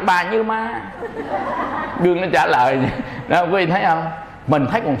 cái mặt bà như ma. Gương nó trả lời đó, quý vị thấy không? Mình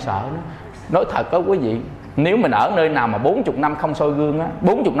thấy còn sợ nữa. Nói thật đó quý vị, nếu mình ở nơi nào mà 40 năm không soi gương á,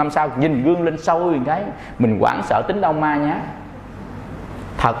 40 năm sau nhìn gương lên soi cái mình hoảng sợ tính đâu ma nhá.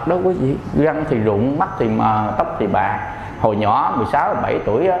 Thật đó quý vị, răng thì rụng, mắt thì mờ, tóc thì bạc. Hồi nhỏ 16, 17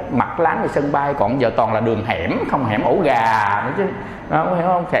 tuổi á, mặt láng đi sân bay, còn giờ toàn là đường hẻm, không hẻm ổ gà nữa chứ. Đó, hiểu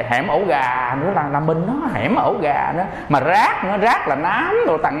không? Hẻm ổ gà nữa là mình đó, hẻm ổ gà đó. Mà rác nữa, rác là nám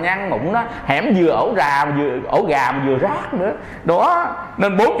rồi tằng nhăn mụn đó. Hẻm vừa ổ gà mà vừa ổ gà mà vừa rác nữa. Đó,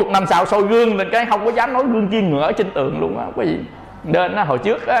 nên 40 năm sau soi gương lên cái không có dám nói gương kia ngựa ở trên tường luôn á quý vị. Nên hồi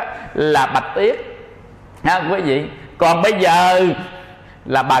trước á là Bạch Tuyết ha quý vị, còn bây giờ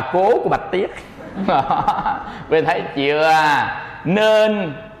là bà cố của Bạch Tuyết. Quý thấy chưa?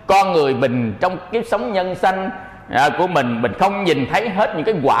 Nên con người mình trong kiếp sống nhân sanh của mình không nhìn thấy hết những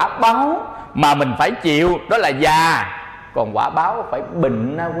cái quả báo mà mình phải chịu, đó là già. Còn quả báo phải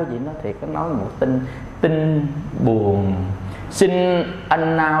bệnh đó quý vị. Nói thiệt, có nói một tin buồn. Xin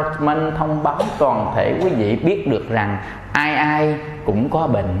announcement, thông báo toàn thể quý vị biết được rằng ai ai cũng có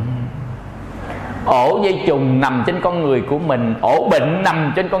bệnh. Ổ dây trùng nằm trên con người của mình, ổ bệnh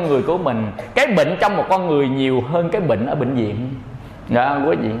nằm trên con người của mình. Cái bệnh trong một con người nhiều hơn cái bệnh ở bệnh viện đó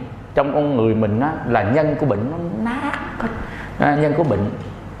quý vị. Trong con người mình á, là nhân của bệnh nó nát hết. Nhân của bệnh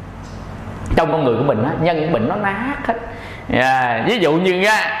trong con người của mình á, nhân của bệnh nó nát hết. Ví dụ như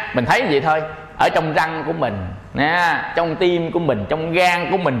á, mình thấy vậy thôi, ở trong răng của mình, trong tim của mình, trong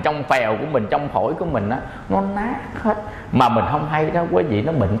gan của mình, trong phèo của mình, trong phổi của mình á, nó nát hết mà mình không hay đó quý vị.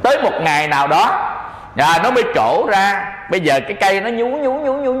 Nó bệnh tới một ngày nào đó nó mới trổ ra. Bây giờ cái cây nó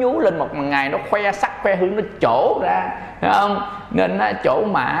nhú lên, một ngày nó khoe sắc khoe hương, nó trổ ra, thấy không? Nên trổ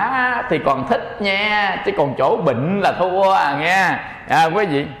mã thì còn thích nha, chứ còn trổ bệnh là thua nghe quý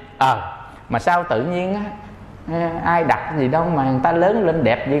vị. Mà sao tự nhiên á, ai đặt gì đâu mà người ta lớn lên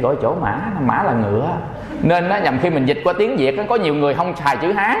đẹp vậy gọi chỗ mã, mã là ngựa. Nên đó, nhằm khi mình dịch qua tiếng Việt, có nhiều người không xài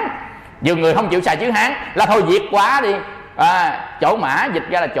chữ Hán, nhiều người không chịu xài chữ Hán, là thôi Việt quá đi, chỗ mã dịch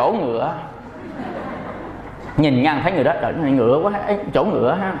ra là chỗ ngựa. Nhìn ngang thấy người đó trời, ngựa quá, chỗ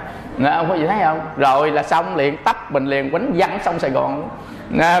ngựa ha, có gì thấy không? Rồi là xong liền, tấp mình liền quánh văng sông Sài Gòn.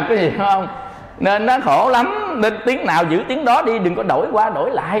 Có gì không? Nên nó khổ lắm. Nên tiếng nào giữ tiếng đó đi, đừng có đổi qua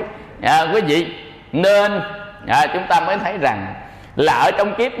đổi lại quý vị. Nên chúng ta mới thấy rằng là ở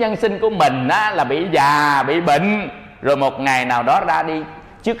trong kiếp nhân sinh của mình á, là bị già, bị bệnh, rồi một ngày nào đó ra đi.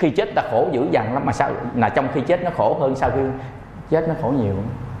 Trước khi chết ta khổ dữ dằn lắm, mà sao là trong khi chết nó khổ hơn sau khi chết nó khổ nhiều.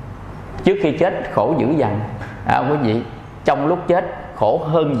 Trước khi chết khổ dữ dằn quý vị, trong lúc chết khổ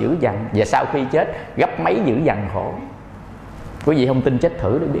hơn dữ dằn, và sau khi chết gấp mấy dữ dằn khổ. Quý vị không tin chết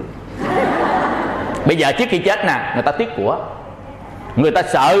thử để biết. Bây giờ trước khi chết nè, người ta tiếc của, người ta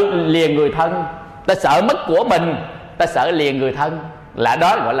sợ liền người thân, ta sợ mất của mình, ta sợ liền người thân, là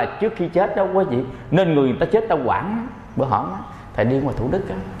đó gọi là trước khi chết đó quý vị. Nên người ta chết ta quản bữa hổm thầy đi ngoài Thủ Đức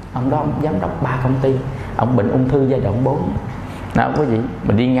á, ông đó ông giám đốc 3 công ty, ông bệnh ung thư giai đoạn 4. Đó quý vị,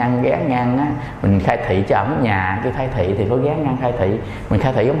 mình đi ngang ghé ngang á, mình khai thị cho ổng nhà cái khai thị thì có ghé ngang khai thị, mình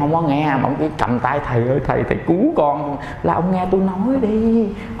khai thị ông không có nghe, mà ông cứ cầm tay thầy ơi thầy cứu con, là ông nghe tôi nói đi,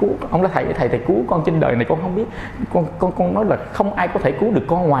 cứu ông. Nói thầy cứu con, trên đời này con không biết, con nói là không ai có thể cứu được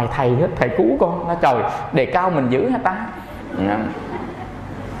con ngoài thầy hết, thầy cứu con. Nói trời, đề cao mình dữ hả ta.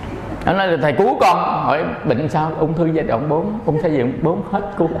 Nó nói là thầy cứu con, hỏi bệnh sao, ung thư giai đoạn 4, ung thư giai đoạn 4 hết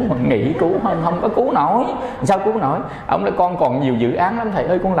cứu, nghỉ cứu không có cứu nổi, sao cứu nổi. Ông nói con còn nhiều dự án lắm thầy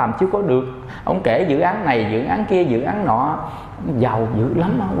ơi, con làm chưa có được. Ông kể dự án này, dự án kia, dự án nọ, giàu dữ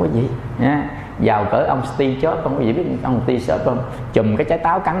lắm không quý vị nha. Giàu cỡ ông Steve Jobs, không quý vị biết ông Steve Jobs không? Chùm cái trái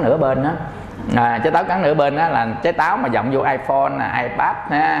táo cắn nửa bên đó. Trái táo cắn nửa bên đó là trái táo mà dòng vô iPhone, iPad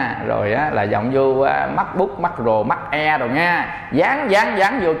ha, rồi á, là dòng vô MacBook, Mac Pro, Mac Air rồi nha,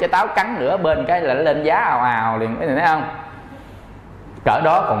 dán vô trái táo cắn nửa bên cái là lên giá ào ào liền, cái này thấy không? Cỡ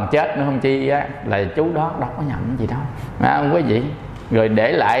đó còn chết nữa không chi á, là chú đó đâu có nhận gì đâu, không quý vị. Rồi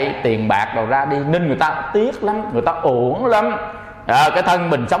để lại tiền bạc rồi ra đi, nên người ta tiếc lắm, người ta uổng lắm. Cái thân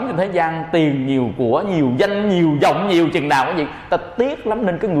mình sống trên thế gian, tiền nhiều, của nhiều, danh nhiều, vọng nhiều chừng nào cái gì ta tiếc lắm.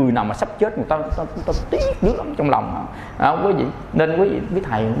 Nên cái người nào mà sắp chết người ta tiếc dữ lắm trong lòng quý vị. Nên quý vị với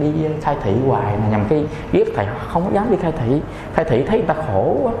thầy đi khai thị hoài là nhằm cái biết thầy không dám đi khai thị. Khai thị thấy người ta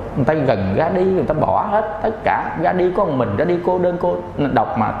khổ quá, người ta gần ra đi, người ta bỏ hết tất cả, ra đi có một mình, ra đi cô đơn cô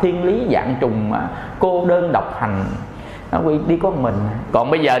độc, mà thiên lý dạng trùng mà cô đơn độc hành. Đi có một mình.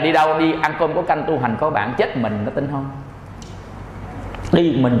 Còn bây giờ đi đâu, đi ăn cơm có canh tu hành có bạn, chết mình nó tin không?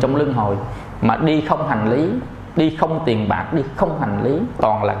 Đi mình trong luân hồi mà đi không hành lý, đi không tiền bạc, đi không hành lý,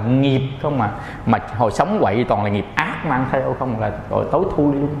 toàn là nghiệp không mà hồi sống quậy toàn là nghiệp ác mang theo không, là rồi tối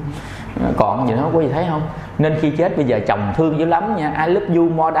thui luôn. Còn gì đó quý vị thấy không? Nên khi chết bây giờ chồng thương dữ lắm nha, I love you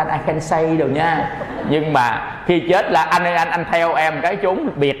more than I can say đâu nha. Nhưng mà khi chết là anh theo em cái trốn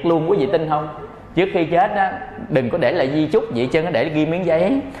biệt luôn, quý vị tin không? Trước khi chết á, đừng có để lại di chúc vậy chứ, để ghi miếng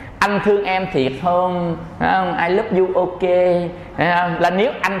giấy anh thương em thiệt không, I love you ok, là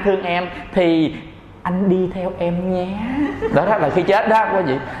nếu anh thương em thì anh đi theo em nhé. Đó là khi chết đó quý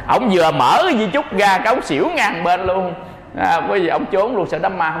vị. Ổng vừa mở cái di chúc ra cái ổng xỉu ngang bên luôn, quý vị. Ổng trốn luôn, sợ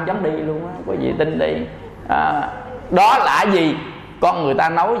đám ma không dám đi luôn á, quý vị tin đi. Đó là gì? Con người ta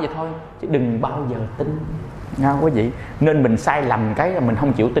nói vậy thôi chứ đừng bao giờ tin nha quý vị. Nên mình sai lầm cái là mình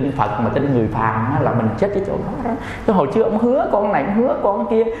không chịu tin Phật mà tin người phàm, là mình chết cái chỗ đó đó. Cái hồi trước ông hứa con này, ông hứa con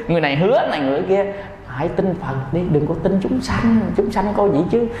kia, người này hứa này người kia. Hãy tin Phật đi, đừng có tin chúng sanh coi gì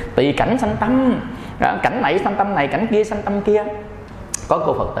chứ. Tùy cảnh sanh tâm, cảnh này sanh tâm này, cảnh kia sanh tâm kia. Có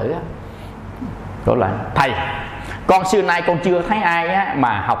cô Phật tử á, cô là thầy, con xưa nay con chưa thấy ai á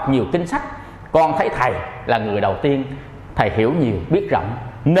mà học nhiều kinh sách, con thấy thầy là người đầu tiên, thầy hiểu nhiều biết rộng,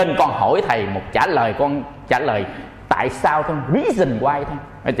 nên con hỏi thầy một trả lời, con trả lời tại sao thôi, reason why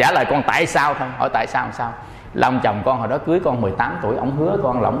thôi, trả lời con tại sao thôi. Hỏi tại sao làm sao? Là ông chồng con hồi đó cưới con 18 tuổi, ông hứa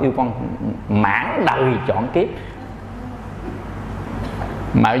con là ông yêu con mãn đời trọn kiếp,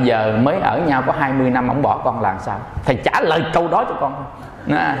 mà bây giờ mới ở nhau có 20 năm ông bỏ con là sao? Thầy trả lời câu đó cho con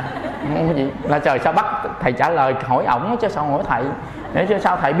không có gì. Là trời, sao bắt thầy trả lời hỏi ổng chứ sao hỏi thầy? Để cho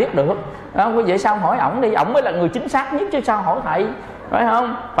sao thầy biết được? Quý vị sao hỏi ổng đi, ổng mới là người chính xác nhất chứ sao hỏi thầy, phải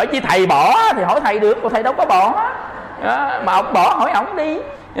không? Phải chỉ thầy bỏ thì hỏi thầy được, còn thầy đâu có bỏ mà ổng bỏ hỏi ổng đi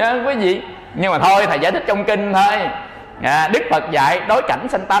quý vị. Nhưng mà thôi thầy giải thích trong kinh thôi. Đức Phật dạy đối cảnh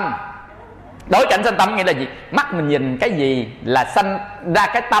sanh tâm. Đối cảnh sanh tâm nghĩa là gì? Mắt mình nhìn cái gì là sanh ra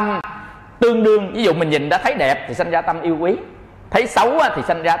cái tâm tương đương. Ví dụ mình nhìn đã thấy đẹp thì sanh ra tâm yêu quý, thấy xấu thì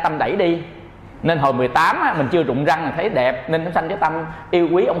sanh ra tâm đẩy đi. Nên hồi 18 mình chưa rụng răng là thấy đẹp, nên nó sanh cái tâm yêu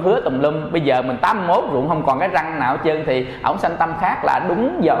quý. Ông hứa tùm lum, bây giờ mình 81 rụng không còn cái răng nào hết trơn thì ổng sanh tâm khác, là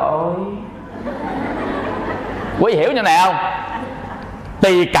đúng rồi. Quý hiểu như này không?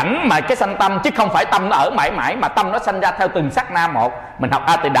 Tùy cảnh mà cái sanh tâm, chứ không phải tâm nó ở mãi mãi, mà tâm nó sanh ra theo từng sát na một. Mình học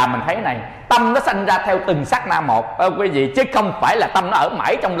A Tỳ Đàm mình thấy này, tâm nó sanh ra theo từng sát na một quý vị, chứ không phải là tâm nó ở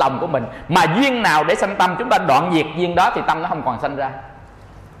mãi trong lòng của mình. Mà duyên nào để sanh tâm, chúng ta đoạn diệt duyên đó thì tâm nó không còn sanh ra.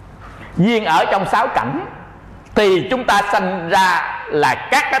 Duyên ở trong 6 cảnh thì chúng ta sanh ra là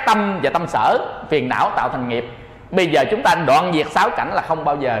các cái tâm và tâm sở phiền não tạo thành nghiệp. Bây giờ chúng ta đoạn diệt 6 cảnh là không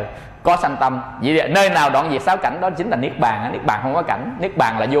bao giờ có sanh tâm. Vậy nơi nào đoạn diệt 6 cảnh đó chính là Niết Bàn. Niết Bàn không có cảnh, Niết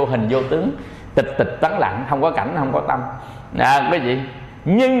Bàn là vô hình vô tướng, tịch tịch vắng lặng, không có cảnh, không có tâm quý vị.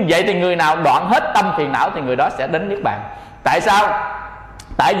 Nhưng vậy thì người nào đoạn hết tâm phiền não thì người đó sẽ đến Niết Bàn. Tại sao?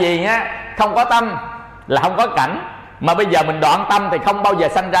 Tại vì không có tâm là không có cảnh, mà bây giờ mình đoạn tâm thì không bao giờ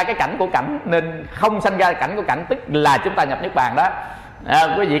sanh ra cái cảnh của cảnh, nên không sanh ra cảnh của cảnh tức là chúng ta nhập Niết Bàn đó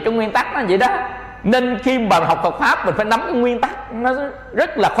quý vị. Cái nguyên tắc nó vậy đó. Nên khi mà học Phật pháp mình phải nắm cái nguyên tắc nó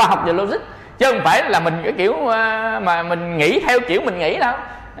rất là khoa học và logic, chứ không phải là mình cái kiểu mà mình nghĩ theo kiểu mình nghĩ đâu.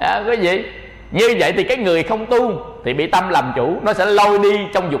 Quý vị, như vậy thì cái người không tu thì bị tâm làm chủ, nó sẽ lôi đi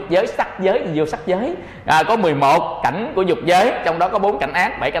trong dục giới, sắc giới, vô sắc giới. Có 11 cảnh của dục giới, trong đó có 4 cảnh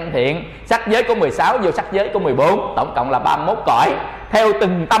ác, 7 cảnh thiện. Sắc giới có 16, vô sắc giới có 14, tổng cộng là 31 cõi, theo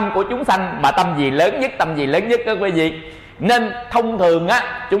từng tâm của chúng sanh, mà tâm gì lớn nhất, tâm gì lớn nhất đó quý vị. Nên thông thường á,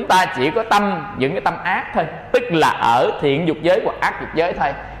 chúng ta chỉ có tâm những cái tâm ác thôi, tức là ở thiện dục giới hoặc ác dục giới thôi.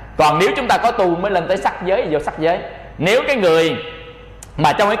 Còn nếu chúng ta có tu mới lên tới sắc giới, vô sắc giới. Nếu cái người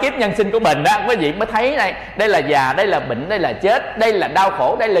mà trong cái kiếp nhân sinh của mình đó, quý vị mới thấy này, đây là già, đây là bệnh, đây là chết, đây là đau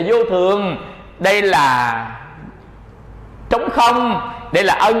khổ, đây là vô thường, đây là trống không, đây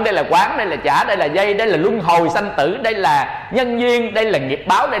là ân, đây là quán, đây là trả, đây là dây, đây là luân hồi sanh tử, đây là nhân duyên, đây là nghiệp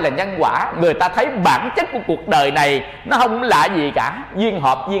báo, đây là nhân quả. Người ta thấy bản chất của cuộc đời này nó không lạ gì cả, duyên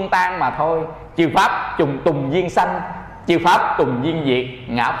hợp duyên tan mà thôi. Chư pháp trùng tùng duyên sanh, chư pháp tùng duyên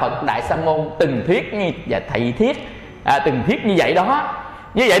diệt, ngã Phật đại sa môn từng thuyết như và thầy thiết, từng thuyết như vậy đó.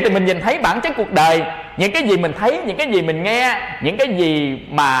 Như vậy thì mình nhìn thấy bản chất cuộc đời, những cái gì mình thấy, những cái gì mình nghe, những cái gì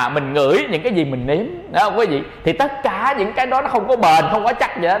mà mình ngửi, những cái gì mình nếm đó quý vị, thì tất cả những cái đó nó không có bền, không có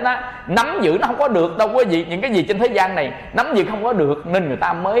chắc vậy đó. Nắm giữ nó không có được đâu quý vị. Những cái gì trên thế gian này nắm giữ không có được, nên người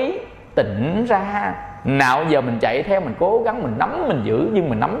ta mới tỉnh ra. Nào giờ mình chạy theo, mình cố gắng mình nắm, mình giữ, nhưng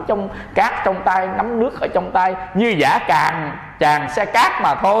mình nắm trong cát trong tay, nắm nước ở trong tay, như giả tràn xe cát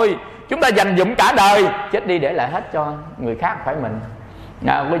mà thôi. Chúng ta dành dụm cả đời, chết đi để lại hết cho người khác, phải mình.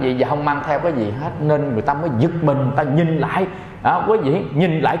 Quý vị, và không mang theo cái gì hết, nên người ta mới giật mình, người ta nhìn lại. Quý vị,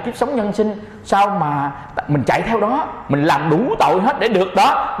 nhìn lại kiếp sống nhân sinh, sao mà mình chạy theo đó, mình làm đủ tội hết để được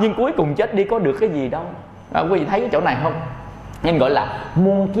đó, nhưng cuối cùng chết đi có được cái gì đâu. Quý vị thấy cái chỗ này không? Nên gọi là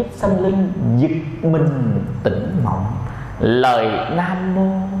muôn kiếp sanh linh giật mình tỉnh mộng, lời nam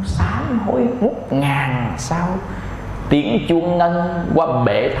mô sám hối ngút ngàn sao, tiếng chuông ngân qua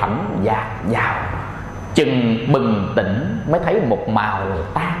bể thẳm dạt vào, chừng bừng tỉnh mới thấy một màu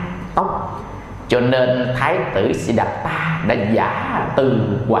tan tóc. Cho nên Thái tử Siddhartha đã giả từ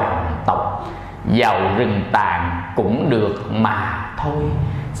hoàng tộc, vào rừng tàn cũng được mà thôi.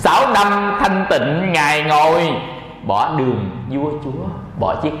 6 năm thanh tịnh ngài ngồi, bỏ đường vua chúa,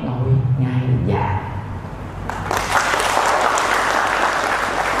 bỏ chiếc ngôi ngai vàng.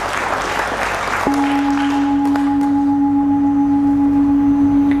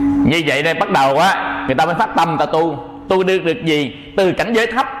 Như vậy đây bắt đầu á, người ta mới phát tâm ta tu được gì? Từ cảnh giới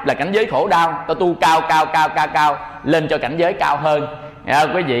thấp là cảnh giới khổ đau, ta tu cao lên cho cảnh giới cao hơn.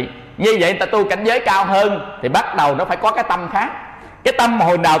 Quý vị, như vậy ta tu cảnh giới cao hơn thì bắt đầu nó phải có cái tâm khác. Cái tâm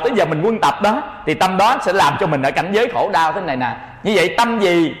hồi nào tới giờ mình quân tập đó, thì tâm đó sẽ làm cho mình ở cảnh giới khổ đau thế này nè. Như vậy tâm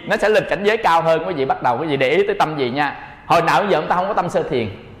gì nó sẽ lên cảnh giới cao hơn. Quý vị bắt đầu quý vị để ý tới tâm gì nha. Hồi nào giờ chúng ta không có tâm sơ thiền,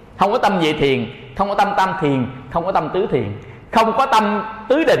 không có tâm nhị thiền, không có tâm tam thiền, không có tâm tứ thiền, không có tâm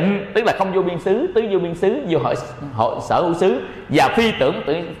tứ định, tức là không vô biên xứ, tứ vô biên xứ, vô hội sở hữu xứ và phi tưởng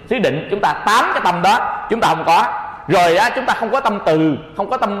xứ định. Chúng ta 8 cái tâm đó chúng ta không có. Rồi á, chúng ta không có tâm từ, không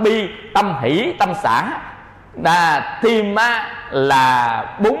có tâm bi, tâm hỷ, tâm xả, thêm á, là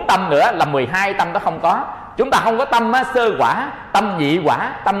 4 tâm nữa là 12 tâm đó không có. Chúng ta không có tâm á, sơ quả, tâm nhị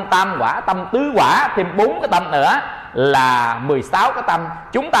quả, tâm tam quả, tâm tứ quả, thêm 4 cái tâm nữa là 16 cái tâm.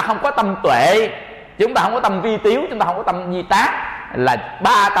 Chúng ta không có tâm tuệ, chúng ta không có tâm vi tiếu, chúng ta không có tâm di tác, là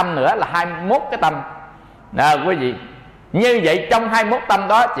 3 tâm nữa là 21 cái tâm. Quý vị, như vậy trong 21 tâm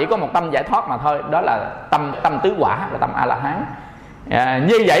đó chỉ có một tâm giải thoát mà thôi, đó là tâm tứ quả, là tâm A La Hán.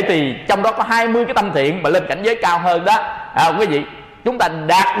 Như vậy thì trong đó có 20 cái tâm thiện mà lên cảnh giới cao hơn đó. Quý vị, chúng ta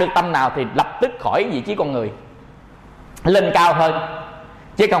đạt được tâm nào thì lập tức khỏi vị trí con người, lên cao hơn,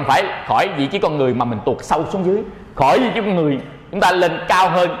 chứ không phải khỏi vị trí con người mà mình tuột sâu xuống dưới. Khỏi vị trí con người chúng ta lên cao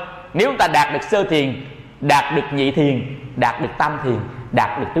hơn. Nếu chúng ta đạt được sơ thiền, đạt được nhị thiền, đạt được tam thiền,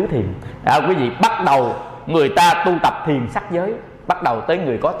 đạt được tứ thiền, quý vị, bắt đầu người ta tu tập thiền sắc giới. Bắt đầu tới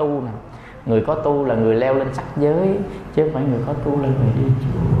người có tu nè. Người có tu là người leo lên sắc giới, chứ không phải người có tu là người đi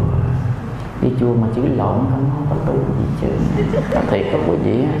chùa. Đi chùa mà chửi lộn không có tu gì chứ. Thiệt có quý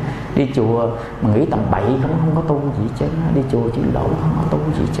vị, đi chùa mà nghĩ tầm bậy không có tu gì chứ. Đi chùa chửi lộn không có tu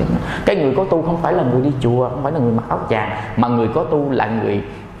gì chứ. Cái người có tu không phải là người đi chùa, không phải là người mặc áo chàng, mà người có tu là người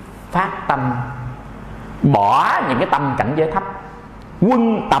phát tâm bỏ những cái tâm cảnh giới thấp,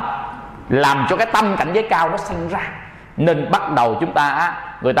 quân tập làm cho cái tâm cảnh giới cao nó sinh ra. Nên bắt đầu chúng ta,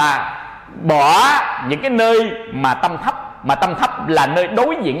 người ta bỏ những cái nơi mà tâm thấp, mà tâm thấp là nơi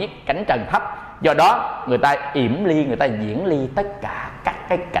đối diện với cảnh trần thấp. Do đó người ta yểm ly, người ta diễn ly tất cả các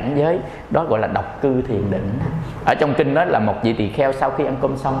cái cảnh giới. Đó gọi là độc cư thiền định. Ở trong kinh đó là một vị tỳ kheo sau khi ăn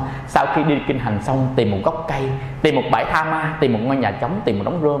cơm xong, sau khi đi kinh hành xong, tìm một gốc cây, tìm một bãi tha ma, tìm một ngôi nhà trống, tìm một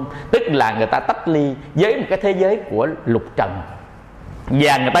đống rơm. Tức là người ta tách ly với một cái thế giới của lục trần.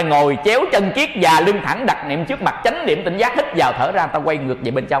 Và người ta ngồi chéo chân kiết và lưng thẳng, đặt niệm trước mặt, chánh niệm tỉnh giác, hít vào thở ra, ta quay ngược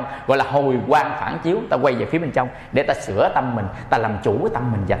về bên trong, gọi là hồi quang phản chiếu. Ta quay về phía bên trong để ta sửa tâm mình, ta làm chủ cái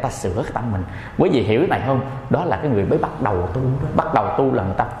tâm mình và ta sửa cái tâm mình. Quý vị hiểu cái này không? Đó là cái người mới bắt đầu tu. Bắt đầu tu là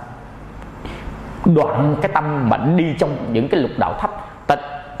người ta đoạn cái tâm mạnh đi trong những cái lục đạo thấp, ta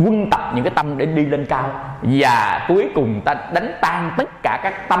quân tập những cái tâm để đi lên cao, và cuối cùng ta đánh tan tất cả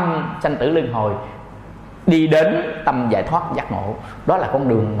các tâm sanh tử luân hồi, đi đến tâm giải thoát giác ngộ. Đó là con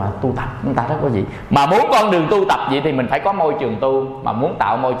đường mà tu tập chúng ta đó quý vị. Mà muốn con đường tu tập vậy thì mình phải có môi trường tu. Mà muốn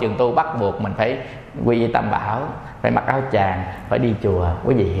tạo môi trường tu bắt buộc mình phải quy y tam bảo, phải mặc áo chàng, phải đi chùa.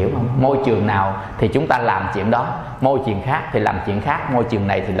 Quý vị hiểu không? Môi trường nào thì chúng ta làm chuyện đó, môi trường khác thì làm chuyện khác, môi trường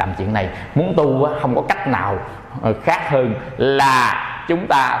này thì làm chuyện này. Muốn tu không có cách nào khác hơn là chúng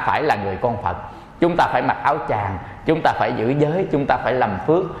ta phải là người con Phật, chúng ta phải mặc áo chàng, chúng ta phải giữ giới, chúng ta phải làm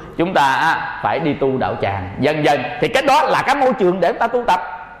phước, chúng ta phải đi tu đạo tràng, dần dần. Thì cái đó là cái môi trường để chúng ta tu tập.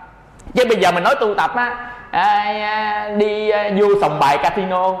 Chứ bây giờ mình nói tu tập đi vô sòng bài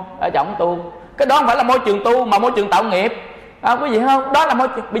casino ở trong tu, cái đó không phải là môi trường tu mà môi trường tạo nghiệp. Quý vị không? Đó là môi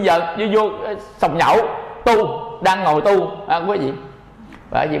trường. Bây giờ vô sòng nhậu tu, đang ngồi tu quý vị.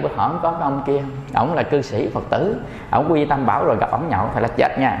 Bởi vì bữa hổm có cái ông kia, ổng là cư sĩ Phật tử, ổng quy y tam bảo rồi gặp ổng nhậu, thầy là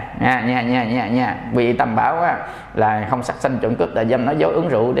chết nha. Quy y tam bảo là không sát sanh trộm cướp tà dâm nói dối uống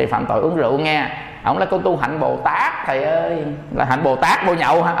rượu để phạm tội uống rượu nghe. Ổng là con tu hạnh Bồ Tát thầy ơi, là hạnh Bồ Tát vô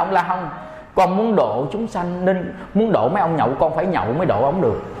nhậu hả? Ổng là không, con muốn độ chúng sanh nên muốn độ mấy ông nhậu con phải nhậu mới độ ổng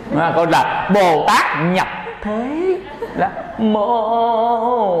được. Con là Bồ Tát nhập thế, là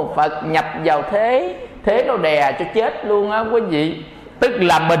mô Phật nhập vào thế, thế nó đè cho chết luôn á quý vị. Tức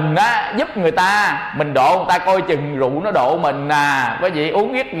là mình giúp người ta, mình độ người ta, coi chừng rượu nó độ mình quý vị.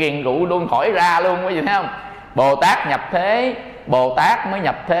 Uống ít ghiền rượu luôn khỏi ra luôn quý vị thấy không? Bồ Tát nhập thế, Bồ Tát mới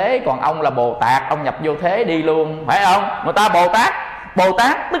nhập thế, còn ông là Bồ Tát, ông nhập vô thế đi luôn, phải không? Người ta Bồ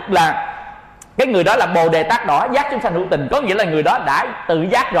Tát tức là cái người đó là Bồ Đề Tát đỏ, giác chúng sanh hữu tình, có nghĩa là người đó đã tự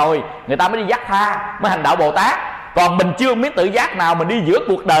giác rồi, người ta mới đi giác tha, mới hành đạo Bồ Tát. Còn mình chưa biết tự giác nào, mình đi giữa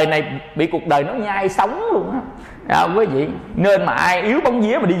cuộc đời này bị cuộc đời nó nhai sống luôn á. Quý vị, nên mà ai yếu bóng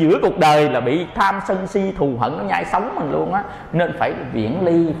vía mà đi giữa cuộc đời là bị tham sân si thù hận nó nhai sống mình luôn á. Nên phải viễn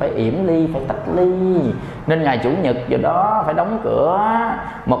ly, phải yểm ly, phải tách ly. Nên ngày chủ nhật giờ đó phải đóng cửa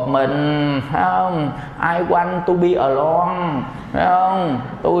một mình, phải không? I want to be alone, phải không?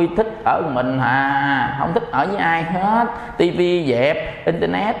 Tôi thích ở mình không thích ở với ai hết. TV dẹp,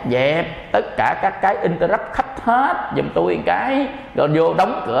 internet dẹp, tất cả các cái interrupt khách hết giùm tôi một cái, rồi vô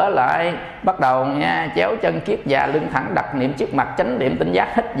đóng cửa lại, bắt đầu nha, chéo chân kiết và lưng thẳng, đặt niệm trước mặt, chánh niệm tỉnh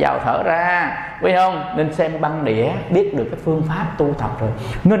giác, hít vào thở ra, biết không? Nên xem băng đĩa biết được cái phương pháp tu tập rồi.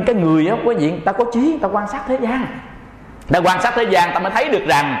 Nên cái người á quý vị, ta có trí, ta quan sát thế gian, ta quan sát thế gian, ta mới thấy được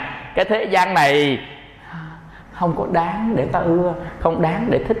rằng cái thế gian này không có đáng để ta ưa, không đáng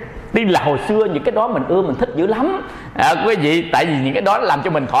để thích. Tuy là hồi xưa những cái đó mình ưa, mình thích dữ lắm quý vị, tại vì những cái đó làm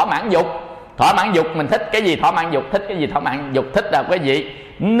cho mình thỏa mãn dục. Thỏa mãn dục, mình thích cái gì thỏa mãn dục, thích cái gì thỏa mãn dục thích quý vị.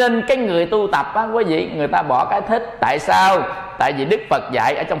 Nên cái người tu tập á quý vị, người ta bỏ cái thích. Tại sao? Tại vì Đức Phật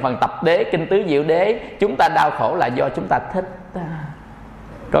dạy ở trong phần tập đế kinh tứ diệu đế, chúng ta đau khổ là do chúng ta thích.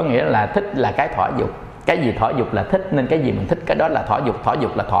 Có nghĩa là thích là cái thỏa dục. Cái gì thỏa dục là thích, nên cái gì mình thích cái đó là thỏa dục. Thỏa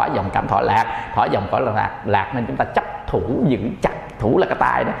dục là thỏa dòng cảm thọ lạc, thỏa dòng cõi là lạc, nên chúng ta chấp thủ, giữ chặt. Thủ là cái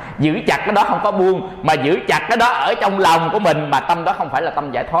tài đó, giữ chặt cái đó không có buông, mà giữ chặt cái đó ở trong lòng của mình, mà tâm đó không phải là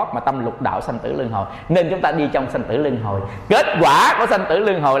tâm giải thoát, mà tâm lục đạo sanh tử luân hồi. Nên chúng ta đi trong sanh tử luân hồi. Kết quả của sanh tử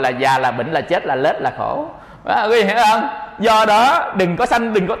luân hồi là già, là bệnh, là chết, là lết, là khổ. Quý vị hiểu không? Do đó đừng có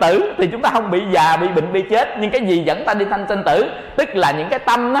sanh, đừng có tử, thì chúng ta không bị già, bị bệnh, bị chết. Nhưng cái gì dẫn ta đi sanh tử, tức là những cái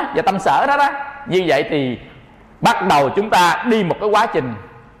tâm đó và tâm sở đó. Như vậy thì bắt đầu chúng ta đi một cái quá trình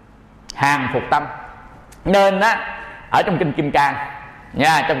hàng phục tâm. Nên ở trong kinh Kim Cang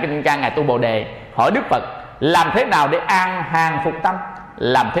nha, trong kinh Kim Cang ngài Tu Bồ Đề hỏi Đức Phật làm thế nào để hàng phục tâm,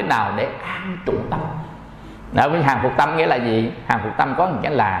 làm thế nào để an trụ tâm. Đó, với hàng phục tâm nghĩa là gì? Hàng phục tâm có nghĩa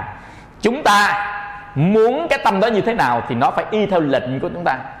là chúng ta muốn cái tâm đó như thế nào thì nó phải y theo lệnh của chúng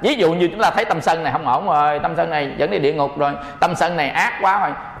ta. Ví dụ như chúng ta thấy tâm sân này không ổn rồi, tâm sân này dẫn đi địa ngục rồi, tâm sân này ác quá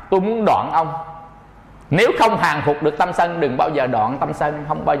rồi, tôi muốn đoạn ông. Nếu không hàng phục được tâm sân, đừng bao giờ đoạn tâm sân,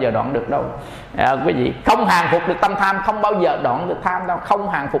 không bao giờ đoạn được đâu quý vị. Không hàng phục được tâm tham, không bao giờ đoạn được tham đâu. Không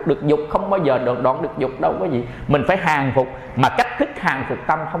hàng phục được dục, không bao giờ đoạn được dục đâu quý vị. Mình phải hàng phục, mà cách thức hàng phục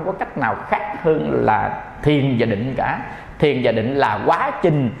tâm không có cách nào khác hơn là thiền và định cả. Thiền và định là quá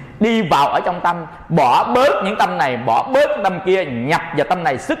trình đi vào ở trong tâm, bỏ bớt những tâm này, bỏ bớt tâm kia, nhập vào tâm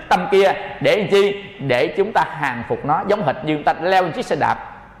này, sức tâm kia, để làm chi? Để chúng ta hàng phục nó. Giống hệt như chúng ta leo chiếc xe đạp.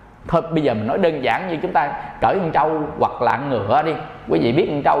 Thôi bây giờ mình nói đơn giản như chúng ta cởi con trâu hoặc là ngựa đi. Quý vị biết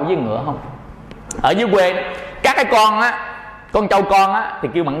con trâu với ngựa không? Ở dưới quê các cái con Con trâu con á thì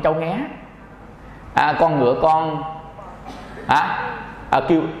kêu bằng trâu nghé, con ngựa con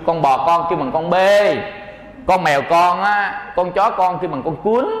kêu, con bò con kêu bằng con bê, con mèo con á, con chó con kêu bằng con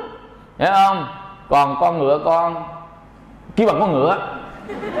cuốn, hiểu không? Còn con ngựa con kêu bằng con ngựa,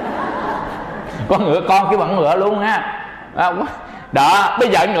 con ngựa con kêu bằng con ngựa luôn ha. Đó, bây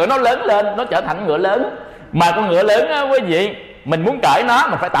giờ ngựa nó lớn lên, nó trở thành ngựa lớn. Mà con ngựa lớn á quý vị, mình muốn cởi nó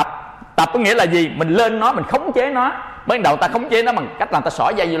mình phải tập. Tập có nghĩa là gì? Mình lên nó, mình khống chế nó. Ban đầu ta khống chế nó bằng cách là ta xỏ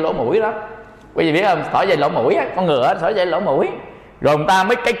dây vô lỗ mũi đó, quý vị biết không? Xỏ dây lỗ mũi á, con ngựa xỏ dây lỗ mũi. Rồi người ta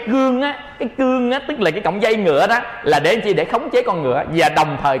mới cái cương á, tức là cái cọng dây ngựa đó là để chi? Để khống chế con ngựa. Và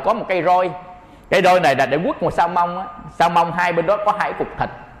đồng thời có một cây roi. Cây roi này là để quất một sao mông á. Sao mông hai bên đó có hai cục thịt,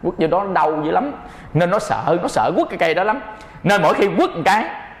 quất vô đó đau dữ lắm. Nên nó sợ quất cái cây đó lắm. Nên mỗi khi quất một cái,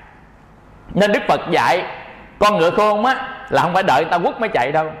 nên Đức Phật dạy con ngựa khôn á là không phải đợi ta quất mới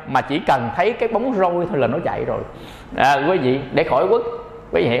chạy đâu, mà chỉ cần thấy cái bóng roi thôi là nó chạy rồi. Quý vị, để khỏi quất,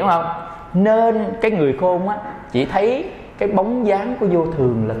 quý vị hiểu không? Nên cái người khôn á chỉ thấy cái bóng dáng của vô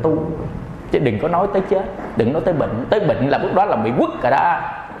thường là tu, chứ đừng có nói tới chết, đừng nói tới bệnh. Tới bệnh là lúc đó là bị quất rồi đó.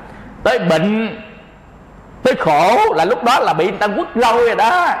 Tới bệnh, tới khổ là lúc đó là bị người ta quất roi rồi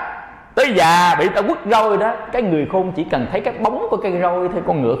đó. Tới già bị ta quất roi đó. Cái người khôn chỉ cần thấy cái bóng của cây roi thôi.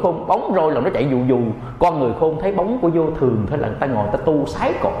 Con ngựa khôn bóng roi là nó chạy dù dù. Con người khôn thấy bóng của vô thường thôi là người ta ngồi ta tu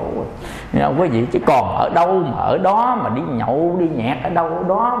sái cổ. Nghe không quý vị? Chứ còn ở đâu mà ở đó, mà đi nhậu đi nhạc ở đâu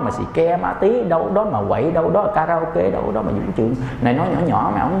đó, mà xì ke ma tí đâu đó, mà quậy đâu đó, karaoke đâu đó, mà vũ trường này nói nhỏ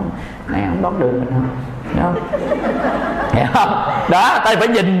nhỏ mà ông đón đường mình không? Hiểu không? Đó, ta phải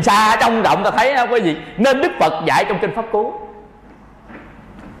nhìn xa trông rộng ta thấy đó quý vị. Nên Đức Phật dạy trong kinh Pháp Cú,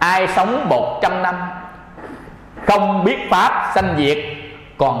 ai sống 100 năm không biết pháp sanh diệt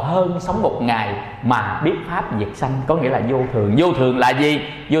còn hơn sống một ngày mà biết pháp diệt sanh. Có nghĩa là vô thường. Vô thường là gì?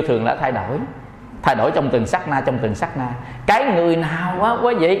 Vô thường là thay đổi trong từng sát na, trong từng sát na. Cái người nào á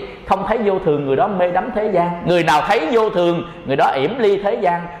quý vị không thấy vô thường, người đó mê đắm thế gian. Người nào thấy vô thường, người đó yểm ly thế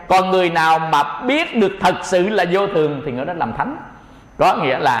gian. Còn người nào mà biết được thật sự là vô thường thì người đó làm thánh. Có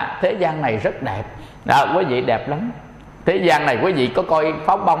nghĩa là thế gian này rất đẹp đó, quý vị, đẹp lắm. Thế gian này quý vị có coi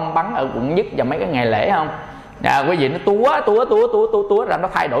pháo bông bắn ở quận Nhất và mấy cái ngày lễ không? Quý vị, nó túa ra, nó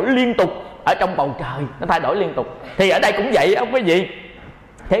thay đổi liên tục ở trong bầu trời, nó thay đổi liên tục. Thì ở đây cũng vậy đó quý vị.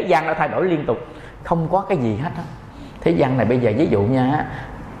 Thế gian nó thay đổi liên tục, không có cái gì hết đó. Thế gian này bây giờ ví dụ nha,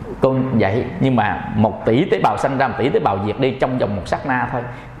 con vậy, nhưng mà 1 tỷ tế bào sanh ra, 1 tỷ tế bào diệt đi trong vòng một sát na thôi.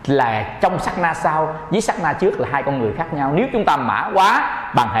 Là trong sát na sau với sát na trước là hai con người khác nhau. Nếu chúng ta mã hóa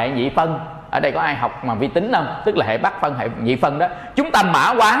bằng hệ nhị phân, ở đây có ai học mà vi tính không? Tức là hệ bắc phân, hệ nhị phân đó. Chúng ta mã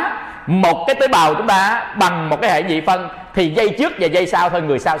hóa một cái tế bào chúng ta bằng một cái hệ nhị phân thì giây trước và giây sau thôi,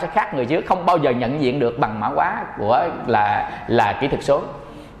 người sau sẽ khác người trước, không bao giờ nhận diện được bằng mã hóa của là kỹ thuật số.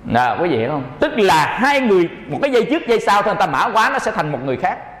 Quý vị hiểu không? Tức là hai người một cái giây trước giây sau thôi, người ta mã hóa nó sẽ thành một người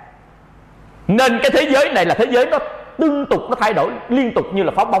khác. Nên cái thế giới này là thế giới nó tương tục, nó thay đổi liên tục như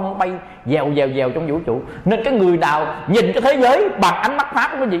là pháo bông bay dèo trong vũ trụ. Nên cái người nào nhìn cái thế giới bằng ánh mắt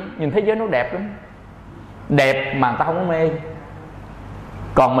pháp quý vị, nhìn thế giới nó đẹp lắm, đẹp mà người ta không có mê.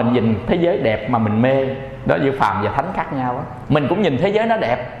 Còn mình nhìn thế giới đẹp mà mình mê, đó giữa phàm và thánh khác nhau đó. Mình cũng nhìn thế giới nó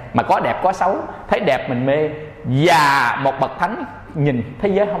đẹp, mà có đẹp có xấu, thấy đẹp mình mê. Và một bậc thánh nhìn thế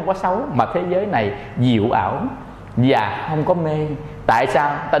giới không có xấu, mà thế giới này diệu ảo và không có mê. Tại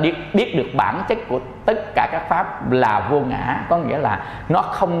sao? Ta biết được bản chất của tất cả các pháp là vô ngã. Có nghĩa là nó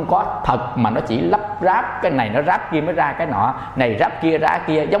không có thật, mà nó chỉ lắp ráp. Cái này nó ráp kia mới ra cái nọ, này ráp kia ra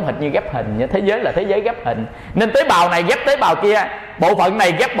kia, giống hệt như ghép hình. Thế giới là thế giới ghép hình. Nên tế bào này ghép tế bào kia, bộ phận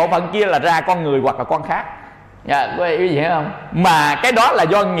này ghép bộ phận kia là ra con người hoặc là con khác. Quý vị hiểu không? Mà cái đó là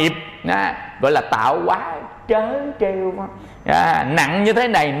do nghiệp, gọi là tạo hóa trớ trêu. Nặng như thế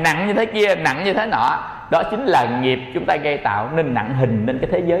này, nặng như thế kia, nặng như thế nọ, đó chính là nghiệp chúng ta gây tạo. Nên nặng hình, nên cái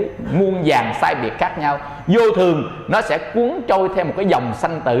thế giới muôn vàn sai biệt khác nhau. Vô thường nó sẽ cuốn trôi theo một cái dòng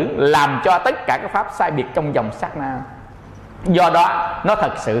sanh tử, làm cho tất cả các pháp sai biệt trong dòng sát na. Do đó nó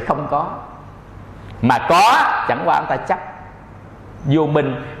thật sự không có, mà có chẳng qua người ta chấp. Vô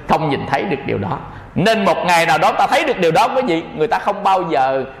minh không nhìn thấy được điều đó. Nên một ngày nào đó ta thấy được điều đó quý vị, người ta không bao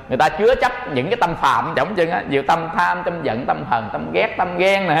giờ người ta chứa chấp những cái tâm phạm, giống như nhiều tâm tham, tâm giận, tâm hờn, tâm ghét, tâm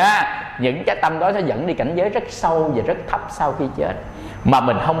ghen nè. Những cái tâm đó sẽ dẫn đi cảnh giới rất sâu và rất thấp sau khi chết. Mà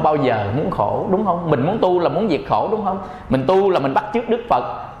mình không bao giờ muốn khổ, đúng không? Mình muốn tu là muốn diệt khổ, đúng không? Mình tu là mình bắt chước Đức Phật.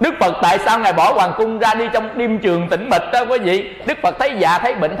 Đức Phật tại sao Ngài bỏ hoàng cung ra đi trong đêm trường tĩnh mịch đó quý vị? Đức Phật thấy già,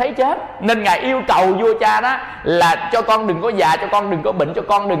 thấy bệnh, thấy chết, nên Ngài yêu cầu vua cha đó là cho con đừng có già, cho con đừng có bệnh, cho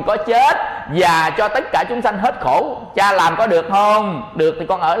con đừng có chết, và cho tất cả chúng sanh hết khổ. Cha làm có được không? Được thì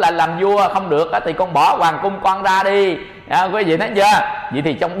con ở lại làm vua, không được thì con bỏ hoàng cung con ra đi. Quý vị thấy chưa? Vậy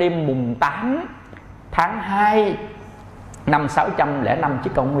thì trong đêm mùng 8 tháng 2 năm 605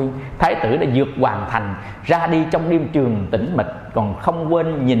 trước công nguyên, thái tử đã vượt hoàn thành, ra đi trong đêm trường tĩnh mịch, còn không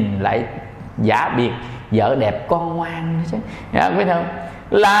quên nhìn lại giả biệt vợ đẹp con ngoan chứ. Biết không?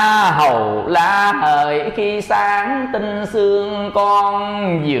 La hầu la hời khi sáng tinh sương,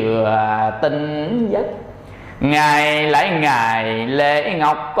 con vừa tỉnh giấc. Ngày lại ngày lễ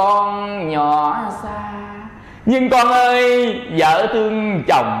ngọc con nhỏ xa, nhưng con ơi vợ thương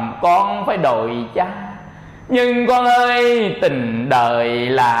chồng con phải đổi cha. Nhưng con ơi tình đời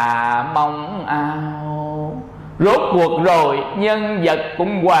là mong ao, rốt cuộc rồi nhân vật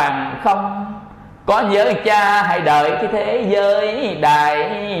cũng hoàn không. Có nhớ cha hãy đợi cái thế giới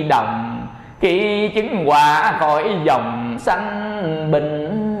đại đồng, khi chứng quả khỏi dòng sanh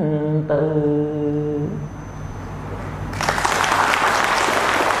bình tử.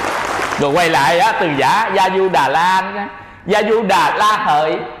 Rồi quay lại á, từ giả Gia Du Đà La. Gia Du Đà La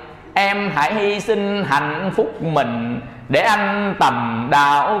hỡi, em hãy hy sinh hạnh phúc mình, để anh tầm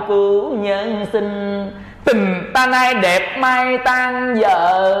đạo cứu nhân sinh. Tình ta nay đẹp mai tan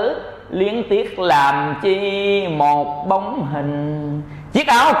dở, liên tiếc làm chi một bóng hình. Chiếc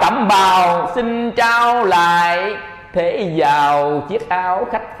áo cẩm bào xin trao lại, thế vào chiếc áo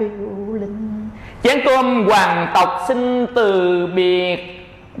khách phiêu linh. Chén cơm hoàng tộc xin từ biệt,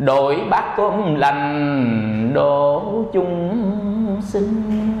 đổi bát cơm lành đổ chung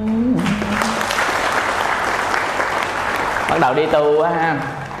sinh. Bắt đầu đi tu á,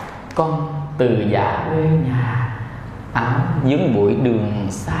 con từ giả quê nhà, áo dướng bụi đường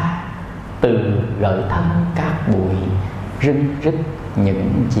xa. Từ gợi thân cát bụi, rưng rức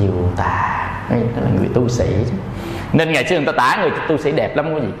những chiều tà. Đó là người tu sĩ chứ. Nên ngày xưa người ta tả người tu sĩ đẹp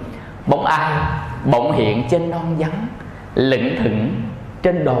lắm quý vị. Bóng ai bỗng hiện trên non vắng, lững thững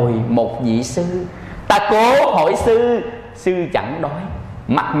trên đồi một vị sư. Ta cố hỏi sư, sư chẳng đói,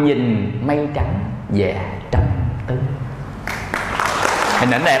 mắt nhìn mây trắng vẻ trầm tư.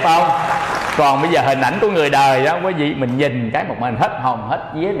 Hình ảnh đẹp không? Còn bây giờ hình ảnh của người đời đó quý vị, mình nhìn cái một mình hết hồn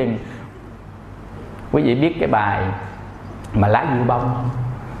hết vía liền. Quý vị biết cái bài mà Lá Diêu Bông không?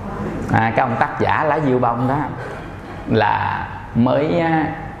 Cái ông tác giả Lá Diêu Bông đó là mới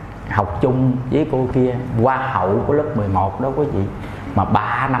học chung với cô kia, hoa hậu của lớp 11 đó quý vị. Mà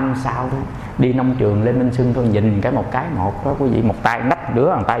 3 năm sau đó, đi nông trường lên Minh Xuân thôi, nhìn cái một đó quý vị, một tay nách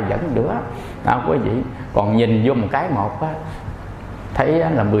đứa, một tay dẫn đứa đó quý vị. Còn nhìn vô một cái một á, thấy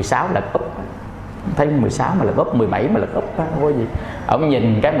là 16 là úp, thấy 16 mà là úp, 17 mà là úp đó quý vị. Ông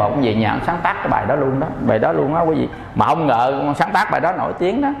nhìn cái một về nhà ông sáng tác cái bài đó luôn đó, bài đó luôn đó quý vị. Mà không ngờ ông sáng tác bài đó nổi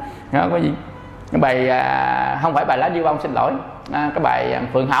tiếng đó quý vị. Cái bài không phải bài Lá Diêu Bông, xin lỗi, cái bài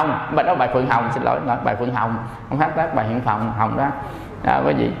Phượng Hồng, bài đó bài Phượng Hồng, xin lỗi, bài Phượng Hồng, ông sáng tác bài Hiện Phòng Hồng đó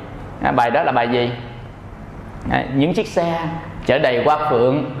quý vị. Bài đó là bài gì? Những chiếc xe chở đầy hoa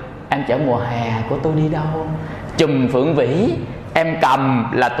phượng, em chở mùa hè của tôi đi đâu. Chùm phượng vĩ em cầm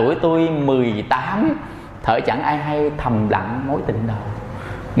là tuổi tôi 18, thở chẳng ai hay thầm lặng mối tình đầu.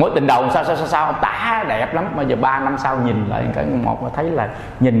 Mối tình đầu sao tả đẹp lắm. Bây giờ 3 năm sau nhìn lại cái một là thấy là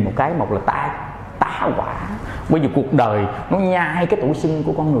nhìn một cái một là tá quả. Bây giờ cuộc đời nó nhai cái tuổi xuân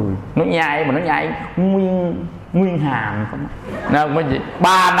của con người, nó nhai mà nó nhai nguyên hàm không. Nên quý vị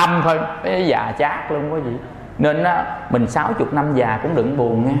 3 năm thôi cái già chát luôn quý vị. Nên mình 60 năm già cũng đừng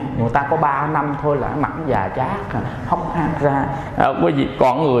buồn nha. Người ta có 3 năm thôi là mặt già chát hốc hác ra. Quý vị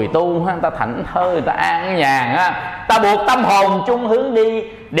còn người tu người ta thảnh thơi, người ta an nhàn á, ta buộc tâm hồn chung hướng đi,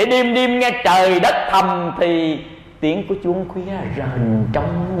 để đêm đêm nghe trời đất thầm thì tiếng của chuông khuya rền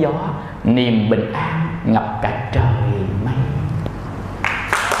trong gió, niềm bình an ngập cả trời mây.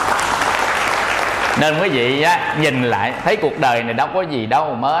 Nên quý vị á, nhìn lại thấy cuộc đời này đâu có gì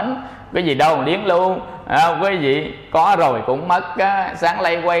đâu mến, cái gì đâu mà điếng luôn. Quý vị có rồi cũng mất á. Sáng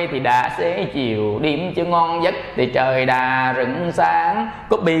lay quay thì đã xế chiều, đêm chưa ngon giấc thì trời đà rựng sáng.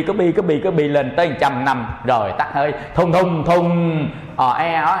 Copy lên tới 100 năm rồi tắt hơi, thùng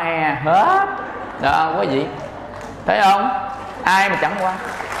e hết đó quý vị. Thấy không? Ai mà chẳng qua.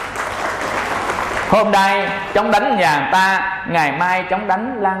 Hôm nay chống đánh nhà người ta, ngày mai chống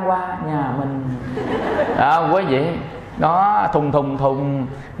đánh lan qua nhà mình đó quý vị. Đó thùng.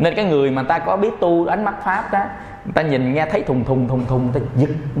 Nên cái người mà ta có biết tu ánh mắt pháp đó, người ta nhìn nghe thấy thùng ta giật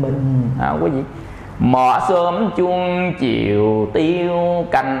mình quý vị. Mỏ sớm chuông chiều tiêu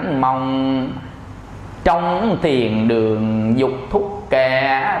canh mong, trong thiền đường dục thúc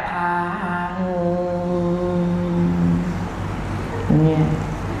kẻ than. Nghe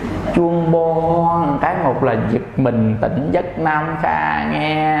chuông bon cái một là giật mình tỉnh giấc nam kha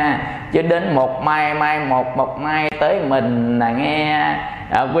nghe, chứ đến một mai tới mình là nghe.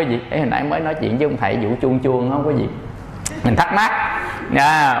 Quý vị hồi nãy mới nói chuyện với ông thầy vụ chuông không quý vị. Mình thắc mắc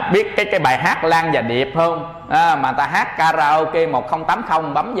Biết cái bài hát Lan và Điệp không? Mà ta hát karaoke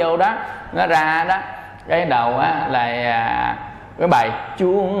 1080 bấm vô đó, nó ra đó. Cái đầu á là cái bài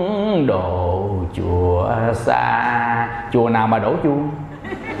chuông đổ chùa xa. Chùa nào mà đổ chuông?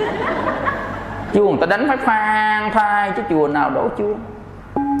 Chuông người ta đánh phải phan phai chứ chùa nào đổ chuông.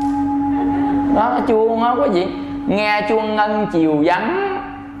 Đó, chuông đó quý vị, nghe chuông ngân chiều vắng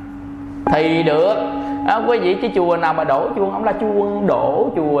thì được đó, quý vị, chứ chùa nào mà đổ chuông, ông là chuông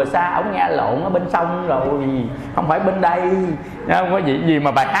đổ chùa xa, ông nghe lộn ở bên sông rồi, không phải bên đây đó, quý vị. Gì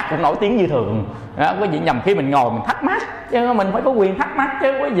mà bài hát cũng nổi tiếng như thường đó, quý vị, nhầm khi mình ngồi mình thắc mắc chứ mình phải có quyền thắc mắc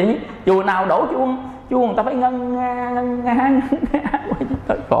chứ quý vị. Chùa nào đổ chuông? Chuông người ta phải ngân nga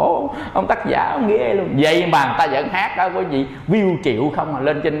thật khổ, ông tác giả ông ghê luôn. Vậy mà người ta vẫn hát đó quý vị, view triệu không, mà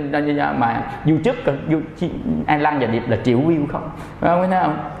lên trên mà YouTube An Lan và Điệp là triệu view không, không thấy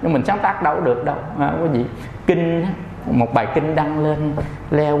không? Nhưng mình sáng tác đâu được đâu quý vị. Kinh, một bài kinh đăng lên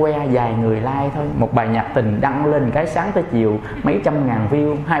le que vài người like thôi, một bài nhạc tình đăng lên cái sáng tới chiều mấy trăm ngàn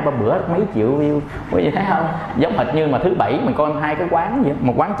view, 2-3 bữa mấy triệu view, quý vị thấy không? Giống hệt như mà thứ bảy mình coi hai cái quán vậy,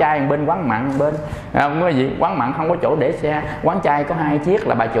 một quán chai một bên, quán mặn một bên, quý vị. Quán mặn không có chỗ để xe, quán chai có 2 chiếc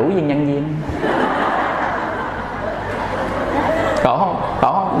là bà chủ với nhân viên. Khổ không?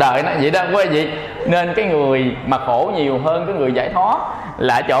 Khổ không? Đời nó vậy đó quý vị. Nên cái người mà khổ nhiều hơn cái người giải thoát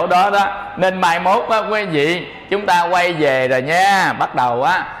là chỗ đó đó. Nên mai mốt á quý vị, chúng ta quay về rồi nha, bắt đầu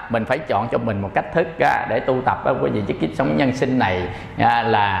á mình phải chọn cho mình một cách thức để tu tập á quý vị. Chứ kiếp sống nhân sinh này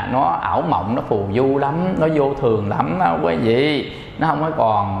là nó ảo mộng, nó phù du lắm, nó vô thường lắm đó quý vị. Nó không có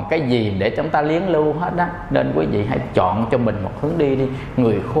còn cái gì để chúng ta liếng lưu hết đó. Nên quý vị hãy chọn cho mình một hướng đi đi.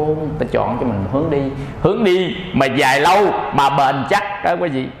 Người khôn ta chọn cho mình một hướng đi. Hướng đi mà dài lâu mà bền chắc đó quý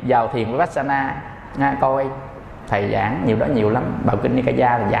vị. Vào thiền Vipassana coi thầy giảng nhiều đó, nhiều lắm. Bảo Kinh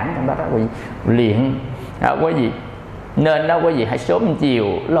Nikaya là giảng trong đó đó quý vị. Luyện đó quý vị. Nên đó quý vị hãy sớm chiều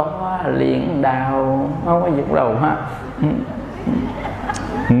lo luyện đạo đó quý vị. Bắt đầu ha,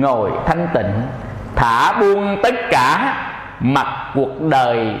 ngồi thanh tịnh, thả buông tất cả, mặc cuộc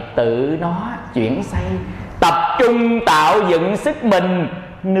đời tự nó chuyển xây, tập trung tạo dựng sức mình,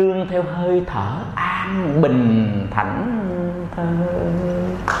 nương theo hơi thở an bình thảnh thơi.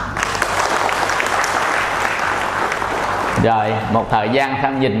 Rồi một thời gian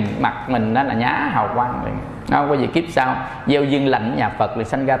sau nhìn mặt mình đó là nhá hào quang rồi. Đâu có gì, kiếp sau gieo duyên lành nhà Phật thì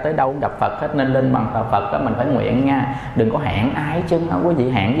sanh ra tới đâu gặp Phật hết. Nên lên bằng thờ Phật đó mình phải nguyện nha. Đừng có hẹn ai chứ, không có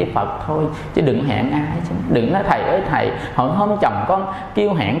gì hẹn với Phật thôi, chứ đừng hẹn ai chứ. Đừng nói thầy ơi thầy, hồi hôm chồng con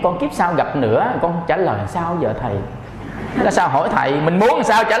kêu hẹn con kiếp sau gặp nữa, con trả lời sao giờ thầy? Là sao hỏi thầy, mình muốn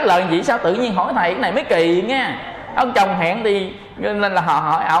sao trả lời gì, sao tự nhiên hỏi thầy, cái này mới kỳ nha. Ông chồng hẹn thì nên là họ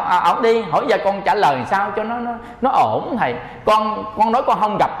hỏi ổng đi, hỏi giờ con trả lời sao cho nó ổn thầy. Con nói con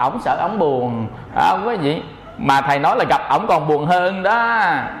không gặp ổng sợ ổng buồn quý vị. Mà thầy nói là gặp ổng còn buồn hơn đó,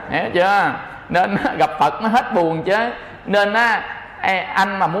 hiểu chưa? Nên gặp Phật nó hết buồn chứ. Nên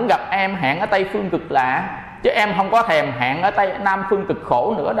anh mà muốn gặp em hẹn ở Tây Phương Cực Lạ, chứ em không có thèm hẹn ở Tây Nam Phương Cực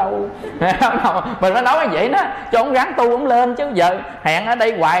Khổ nữa đâu. Mình phải nói như vậy đó, cho ông ráng tu ông lên. Chứ giờ hẹn ở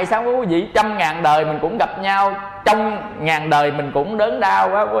đây hoài sao quý vị? 100.000 đời mình cũng gặp nhau, trong 1000 đời mình cũng đớn đau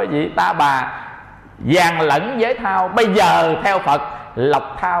quá quý vị. Ta bà vàng lẫn với thao, bây giờ theo Phật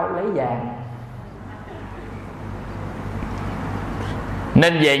lọc thao lấy vàng.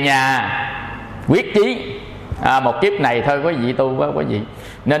 Nên về nhà quyết chí một kiếp này thôi quý vị tu quá quý vị.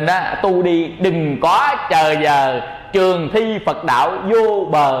 Nên tu đi, đừng có chờ giờ, trường thi Phật đạo vô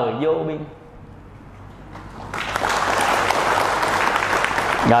bờ vô biên.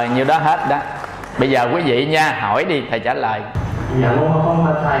 Rồi nhiêu đó hết đó. Bây giờ quý vị nha, hỏi đi thầy trả lời. Dạ con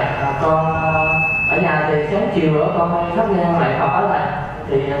là thầy, con ở nhà thì sáng chiều nữa con hay thắp nhang lạy Phật ở đây.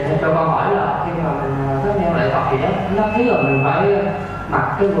 Thì thầy cho con hỏi là khi mà mình thắp nhang lạy Phật thì nó thấy là mình phải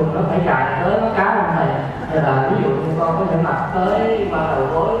mặc cái quần nó phải dài tới nó cá không thầy? Hay là ví dụ như con có thể mặc tới ba đầu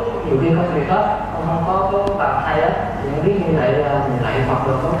gối, nhiều khi không việc hết, con không có tập thầy á, thì không biết như vậy là mình lạy Phật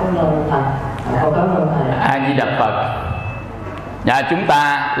được có nên không thầy? Con cảm ơn thầy. A Di Đà Phật. Chúng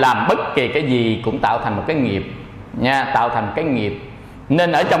ta làm bất kỳ cái gì cũng tạo thành một cái nghiệp nha, tạo thành cái nghiệp.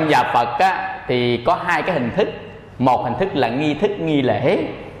 Nên ở trong nhà Phật thì có 2 cái hình thức. Một hình thức là nghi thức nghi lễ,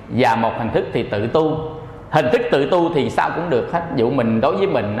 và một hình thức thì tự tu. Hình thức tự tu thì sao cũng được hết. Dụ mình đối với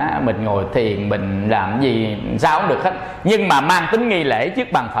mình mình ngồi thiền, mình làm gì sao cũng được hết. Nhưng mà mang tính nghi lễ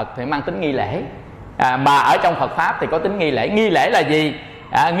trước bàn Phật thì mang tính nghi lễ. Mà ở trong Phật Pháp thì có tính nghi lễ. Nghi lễ là gì?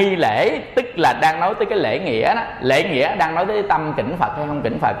 Nghi lễ tức là đang nói tới cái lễ nghĩa đó. Lễ nghĩa đang nói tới tâm kính Phật hay không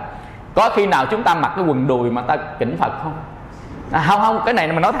kính Phật. Có khi nào chúng ta mặc cái quần đùi mà ta kính Phật không? Không, cái này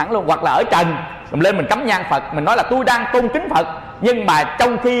mình nói thẳng luôn. Hoặc là ở trần mình lên mình cắm nhang Phật, mình nói là tôi đang tôn kính Phật, nhưng mà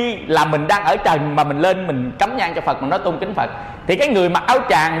trong khi là mình đang ở trần mà mình lên mình cắm nhang cho Phật, mình nói tôn kính Phật, thì cái người mặc áo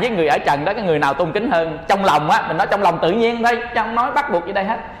tràng với người ở trần đó, cái người nào tôn kính hơn? Trong lòng á, mình nói trong lòng tự nhiên thôi, chứ không nói bắt buộc gì đây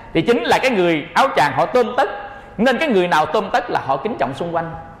hết. Thì chính là cái người áo tràng họ tôn tất, nên cái người nào tôn tất là họ kính trọng xung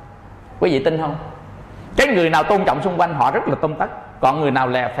quanh. Quý vị tin không? Cái người nào tôn trọng xung quanh họ rất là tôn tất, còn người nào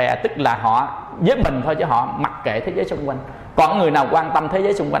lè phè tức là họ với mình thôi chứ họ mặc kệ thế giới xung quanh. Còn người nào quan tâm thế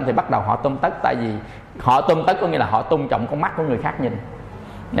giới xung quanh thì bắt đầu họ tôn tất, tại vì họ tôn tất có nghĩa là họ tôn trọng con mắt của người khác nhìn.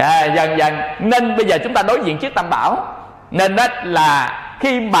 Dần dần nên bây giờ chúng ta đối diện trước Tam Bảo, nên đó là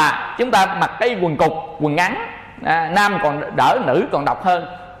khi mà chúng ta mặc cái quần cục, quần ngắn, nam còn đỡ, nữ còn độc hơn,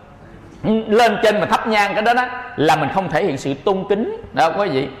 lên trên mà thắp nhang cái đó là mình không thể hiện sự tôn kính đâu quý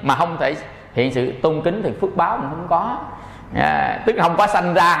vị, mà không thể hiện sự tôn kính thì phước báo mình không có, tức không có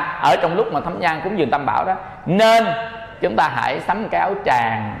sanh ra ở trong lúc mà thắp nhang cúng dường Tam Bảo đó. Nên chúng ta hãy sắm cái áo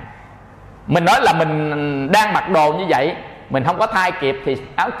tràng. Mình nói là mình đang mặc đồ như vậy, mình không có thay kịp thì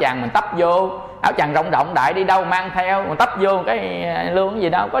áo tràng mình tấp vô, áo tràng rộng rộng đại đi đâu mang theo, mình tấp vô cái lương gì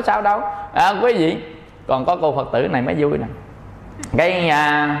đâu có sao đâu, quý vị. Còn có cô Phật tử này mới vui nè, cái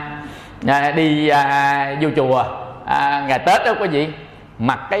đi vô chùa ngày Tết đó quý vị,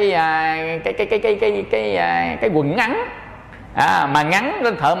 mặc cái quần ngắn, mà ngắn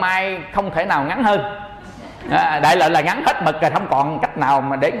lên thợ may không thể nào ngắn hơn, đại loại là ngắn hết mực rồi, không còn cách nào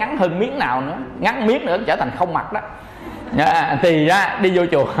mà để ngắn hơn miếng nào nữa, ngắn miếng nữa trở thành không mặc đó. Thì đi vô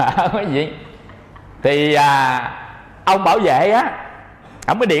chùa quý vị, thì ông bảo vệ á,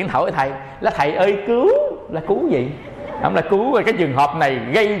 ông mới điện thoại thầy là thầy ơi cứu, là cứu gì? Ông là cứu rồi, cái trường hợp này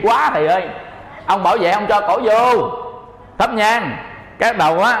gây quá thầy ơi. Ông bảo vệ ông cho cổ vô thắp nhang, cái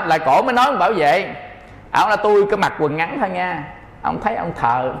đầu á là cổ mới nói ông bảo vệ, ông là tôi cứ mặc quần ngắn thôi nha. Ông thấy ông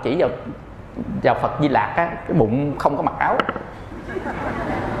thờ chỉ vào Phật Di Lạc á, cái bụng không có mặc áo.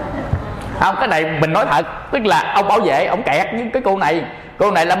 Không, cái này mình nói thật, tức là ông bảo vệ ông kẹt với cái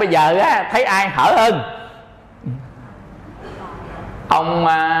cô này là bây giờ á thấy ai hở hơn.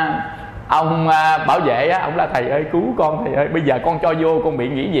 Ông bảo vệ á, ông là thầy ơi cứu con, thầy ơi bây giờ con cho vô con bị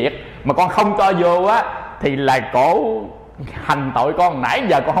nghỉ việc, mà con không cho vô á thì là cổ hành tội con, nãy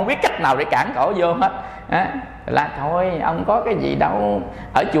giờ con không biết cách nào để cản cổ vô hết. Là thôi ông có cái gì đâu,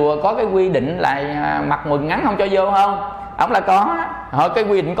 ở chùa có cái quy định là mặc quần ngắn không cho vô không? Ông là có, cái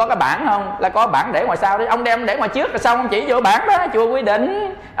quy định có cái bảng không? Là có bảng để ngoài sau đấy, ông đem để ngoài trước rồi xong ông chỉ vô bảng đó, chùa quy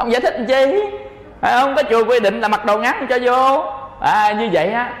định, ông giải thích làm chi? Không có chùa quy định là mặc đồ ngắn không cho vô. Như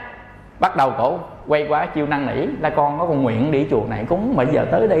vậy á, bắt đầu cổ quay qua chiêu năn nỉ là con có con nguyện đi chùa này cúng, mà giờ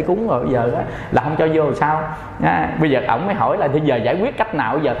tới đây cúng rồi, bây giờ á là không cho vô sao? Bây giờ ổng mới hỏi là bây giờ giải quyết cách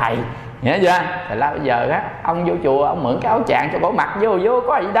nào bây giờ thầy? Hiểu chưa? Thì là bây giờ á, ông vô chùa ông mượn cái áo tràng cho cổ mặc vô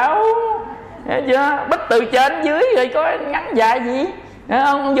có gì đâu, hiểu chưa? Bích từ trên dưới rồi có ngắn dài gì,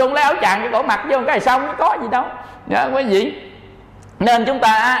 ông vô lấy áo tràng cho cổ mặc vô cái xong có gì đâu, quý vị. Nên chúng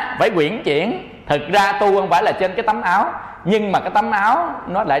ta phải quyển chuyển. Thực ra tu không phải là trên cái tấm áo, nhưng mà cái tấm áo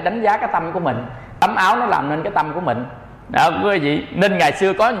nó lại đánh giá cái tâm của mình, tấm áo nó làm nên cái tâm của mình đó quý vị. Nên ngày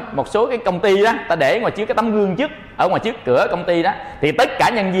xưa có một số cái công ty đó, ta để ngoài trước cái tấm gương trước, ở ngoài trước cửa công ty đó, thì tất cả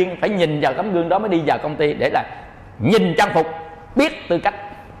nhân viên phải nhìn vào tấm gương đó mới đi vào công ty, để là nhìn trang phục biết tư cách,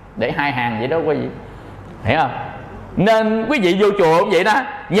 để hai hàng vậy đó quý vị, hiểu không? Nên quý vị vô chùa cũng vậy đó,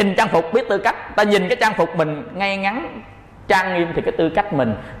 nhìn trang phục biết tư cách. Ta nhìn cái trang phục mình ngay ngắn trang nghiêm thì cái tư cách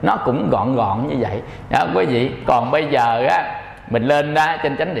mình nó cũng gọn gọn như vậy đó quý vị. Còn bây giờ á, mình lên đó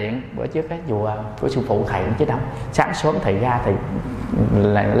trên chánh điện, bữa trước cái chùa của sư phụ thầy cũng chứ đâu, sáng sớm thầy ra thì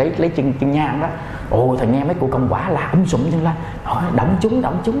là lấy chân nhang đó, ồ thầy nghe mấy cụ công quả là sụm chân lên, hỏi động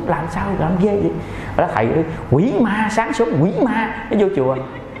chúng làm sao làm ghê vậy đó. Thầy ơi quỷ ma, sáng sớm quỷ ma nó vô chùa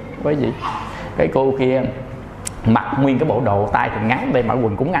quý vị. Cái cô kia mặc nguyên cái bộ đồ, tay thì ngắn đây mà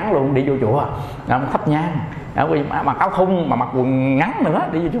quần cũng ngắn luôn, đi vô chùa thắp nhang, mặc áo thun mà mặc quần ngắn nữa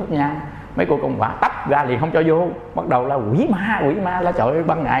đi vô chùa thắp nhang. Mấy cô công quả tấp ra liền không cho vô, bắt đầu là quỷ ma là trời ơi,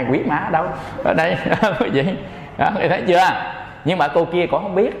 ban ngày quỷ ma ở đâu ở đây quý vị đó, thấy chưa? Nhưng mà cô kia cổ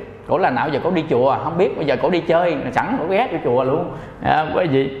không biết, cổ là nào giờ cổ đi chùa không biết, bây giờ cổ đi chơi sẵn cổ ghé vô chùa luôn quý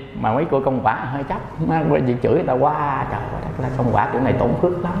vị. Mà mấy cô công quả hơi chấp, quý vị chửi người ta quá trời đất, là công quả kiểu này tổn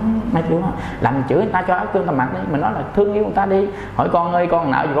phước lắm, mấy kiểu làm chửi người ta cho áo cương ta mặc đi. Mình nói là thương yêu người ta đi, hỏi con ơi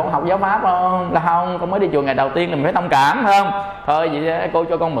con nào gì con học giáo pháp không? Là không, con mới đi chùa ngày đầu tiên thì mình phải thông cảm không? Thôi vậy cô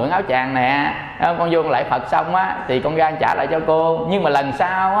cho con mượn áo tràng nè, con vô con lạy Phật xong á thì con ra trả lại cho cô, nhưng mà lần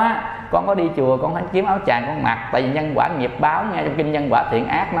sau á con có đi chùa con hãy kiếm áo tràng con mặc, tại vì nhân quả nghiệp báo nha. Trong kinh Nhân Quả Thiện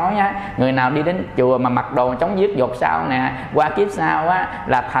Ác nói á, người nào đi đến chùa mà mặc đồ chống giết dột sao nè, qua kiếp sau á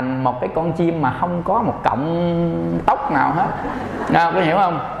là thành một cái con chim mà không có một cọng tóc nào hết. Có hiểu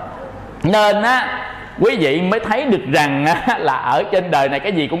không? Nên á quý vị mới thấy được rằng là ở trên đời này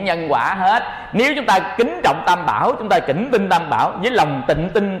cái gì cũng nhân quả hết. Nếu chúng ta kính trọng Tam Bảo, chúng ta kính tin Tam Bảo với lòng tịnh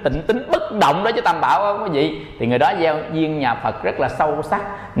tín bất động đối với Tam Bảo đó quý vị, thì người đó gieo duyên nhà Phật rất là sâu sắc.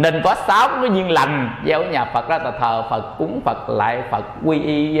 Nên có 6 cái duyên lành gieo nhà Phật đó là thờ Phật, cúng Phật, lại Phật, quy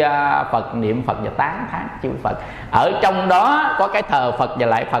y Phật, niệm Phật và tán thán chư Phật. Ở trong đó có cái thờ Phật và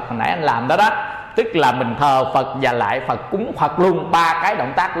lại Phật hồi nãy anh làm đó đó, tức là mình thờ Phật và lại Phật, cúng Phật luôn, 3 cái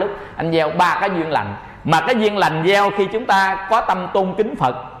động tác lúc anh gieo 3 cái duyên lành. Mà cái duyên lành gieo khi chúng ta có tâm tôn kính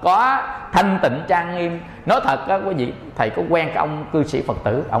Phật, có thanh tịnh trang nghiêm. Nói thật á quý vị, thầy có quen cái ông cư sĩ Phật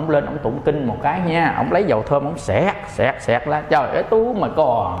tử, ông lên ông tụng kinh một cái nha, ông lấy dầu thơm ông xẹt lá, trời ơi tú mà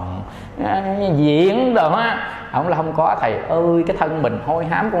còn diễn đồ á. Ông là không có, thầy ơi cái thân mình hôi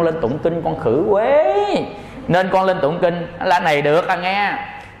hám, con lên tụng kinh con khử quế, nên con lên tụng kinh là này được à nghe.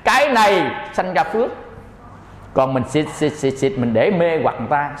 Cái này sanh ra phước, còn mình xịt mình để mê hoặc người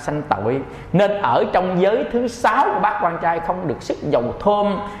ta sanh tội. Nên ở trong giới thứ 6 của bác quan trai không được sức dầu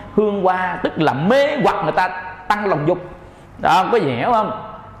thơm hương hoa, tức là mê hoặc người ta tăng lòng dục đó, có gì hiểu không?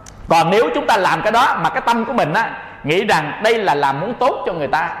 Còn nếu chúng ta làm cái đó mà cái tâm của mình á nghĩ rằng đây là làm muốn tốt cho người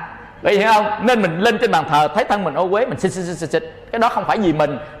ta, vậy hiểu không? Nên mình lên trên bàn thờ thấy thân mình ô uế, mình xịt, cái đó không phải vì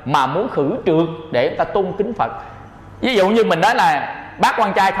mình mà muốn khử trượt để người ta tôn kính Phật. Ví dụ như mình nói là bác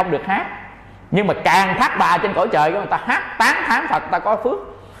quan trai không được hát, nhưng mà càng thác bà trên cõi trời người ta hát tán thán Phật, ta có phước.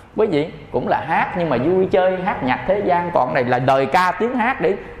 Quý vị cũng là hát nhưng mà vui chơi, hát nhạc thế gian, còn này là đời ca tiếng hát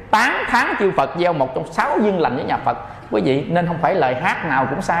để tán thán chư Phật, gieo một trong 6 duyên lành với nhà Phật quý vị. Nên không phải lời hát nào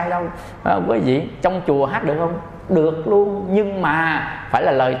cũng sai đâu quý vị. Trong chùa hát được không? Được luôn, nhưng mà phải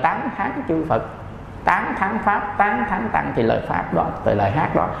là lời tán thán chư Phật, tán thán Pháp, tán thán Tăng, thì lời Pháp đó, từ lời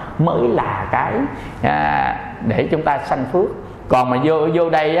hát đó mới là cái để chúng ta sanh phước. Còn mà vô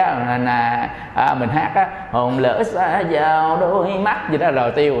đây á mình hát á, hồn lỡ xa vào đôi mắt gì đó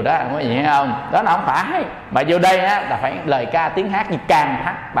rồi tiêu rồi đó, có gì không? Đó là không phải. Mà vô đây á là phải lời ca tiếng hát như càng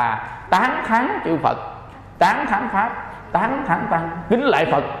hát bà tán thán chư Phật, tán thán Pháp, tán thán Tăng, kính lại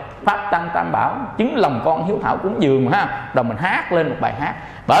Phật, Pháp Tăng Tam Bảo, chứng lòng con hiếu thảo cúng dường ha. Rồi mình hát lên một bài hát.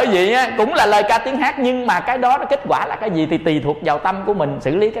 Bởi vì á, cũng là lời ca tiếng hát, nhưng mà cái đó nó kết quả là cái gì thì tùy thuộc vào tâm của mình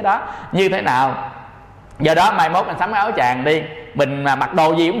xử lý cái đó như thế nào. Do đó mai mốt mình sắm áo choàng đi, mình mà mặc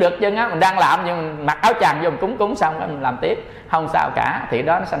đồ gì cũng được chứ á, mình đang làm nhưng mình mặc áo choàng vô mình cúng xong rồi mình làm tiếp không sao cả, thì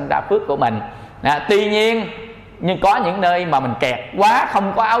đó nó sanh ra phước của mình. Tuy nhiên nhưng có những nơi mà mình kẹt quá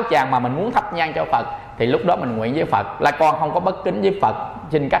không có áo choàng mà mình muốn thắp nhang cho Phật, thì lúc đó mình nguyện với Phật là con không có bất kính với Phật,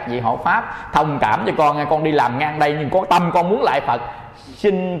 xin các vị hộ pháp thông cảm cho con đi làm ngang đây nhưng có tâm con muốn lại Phật,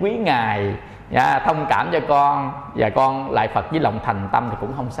 xin quý ngài thông cảm cho con và con lại Phật với lòng thành tâm thì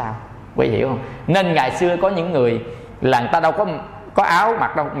cũng không sao, quý vị hiểu không? Nên ngày xưa có những người là người ta đâu có áo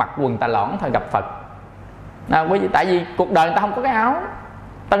mặc đâu, mặc quần tà lõn thôi gặp Phật. Quý vị, tại vì cuộc đời người ta không có cái áo,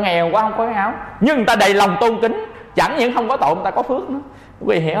 ta nghèo quá không có cái áo, nhưng người ta đầy lòng tôn kính, chẳng những không có tội người ta có phước nữa,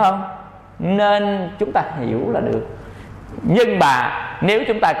 quý vị hiểu không? Nên chúng ta hiểu là được. Nhưng mà nếu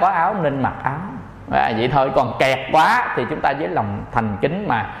chúng ta có áo nên mặc áo vậy thôi. Còn kẹt quá thì chúng ta với lòng thành kính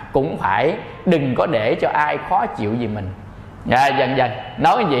mà cũng phải đừng có để cho ai khó chịu vì mình. Dần dần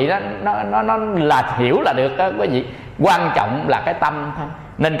nói vậy đó, nó là hiểu là được đó quý vị. Quan trọng là cái tâm thôi.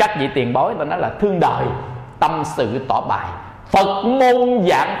 Nên các vị tiền bối ta nói là thương đời tâm sự tỏ bài, Phật môn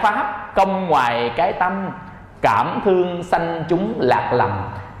giảng pháp công ngoài cái tâm, cảm thương sanh chúng lạc lầm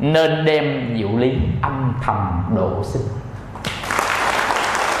nên đem diệu lý âm thầm độ sinh.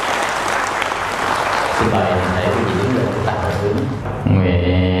 Xin mời để quý vị đứng lên chúng ta hồi hướng.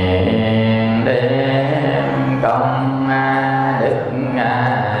 Nguyện đem công đức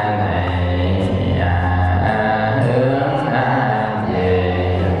này hướng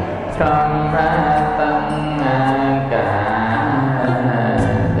về trong tâm cả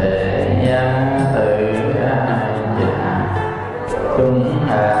để nhân từ chúng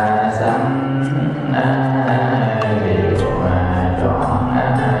sanh điều chọn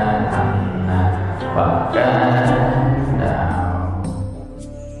thành Phật đạo.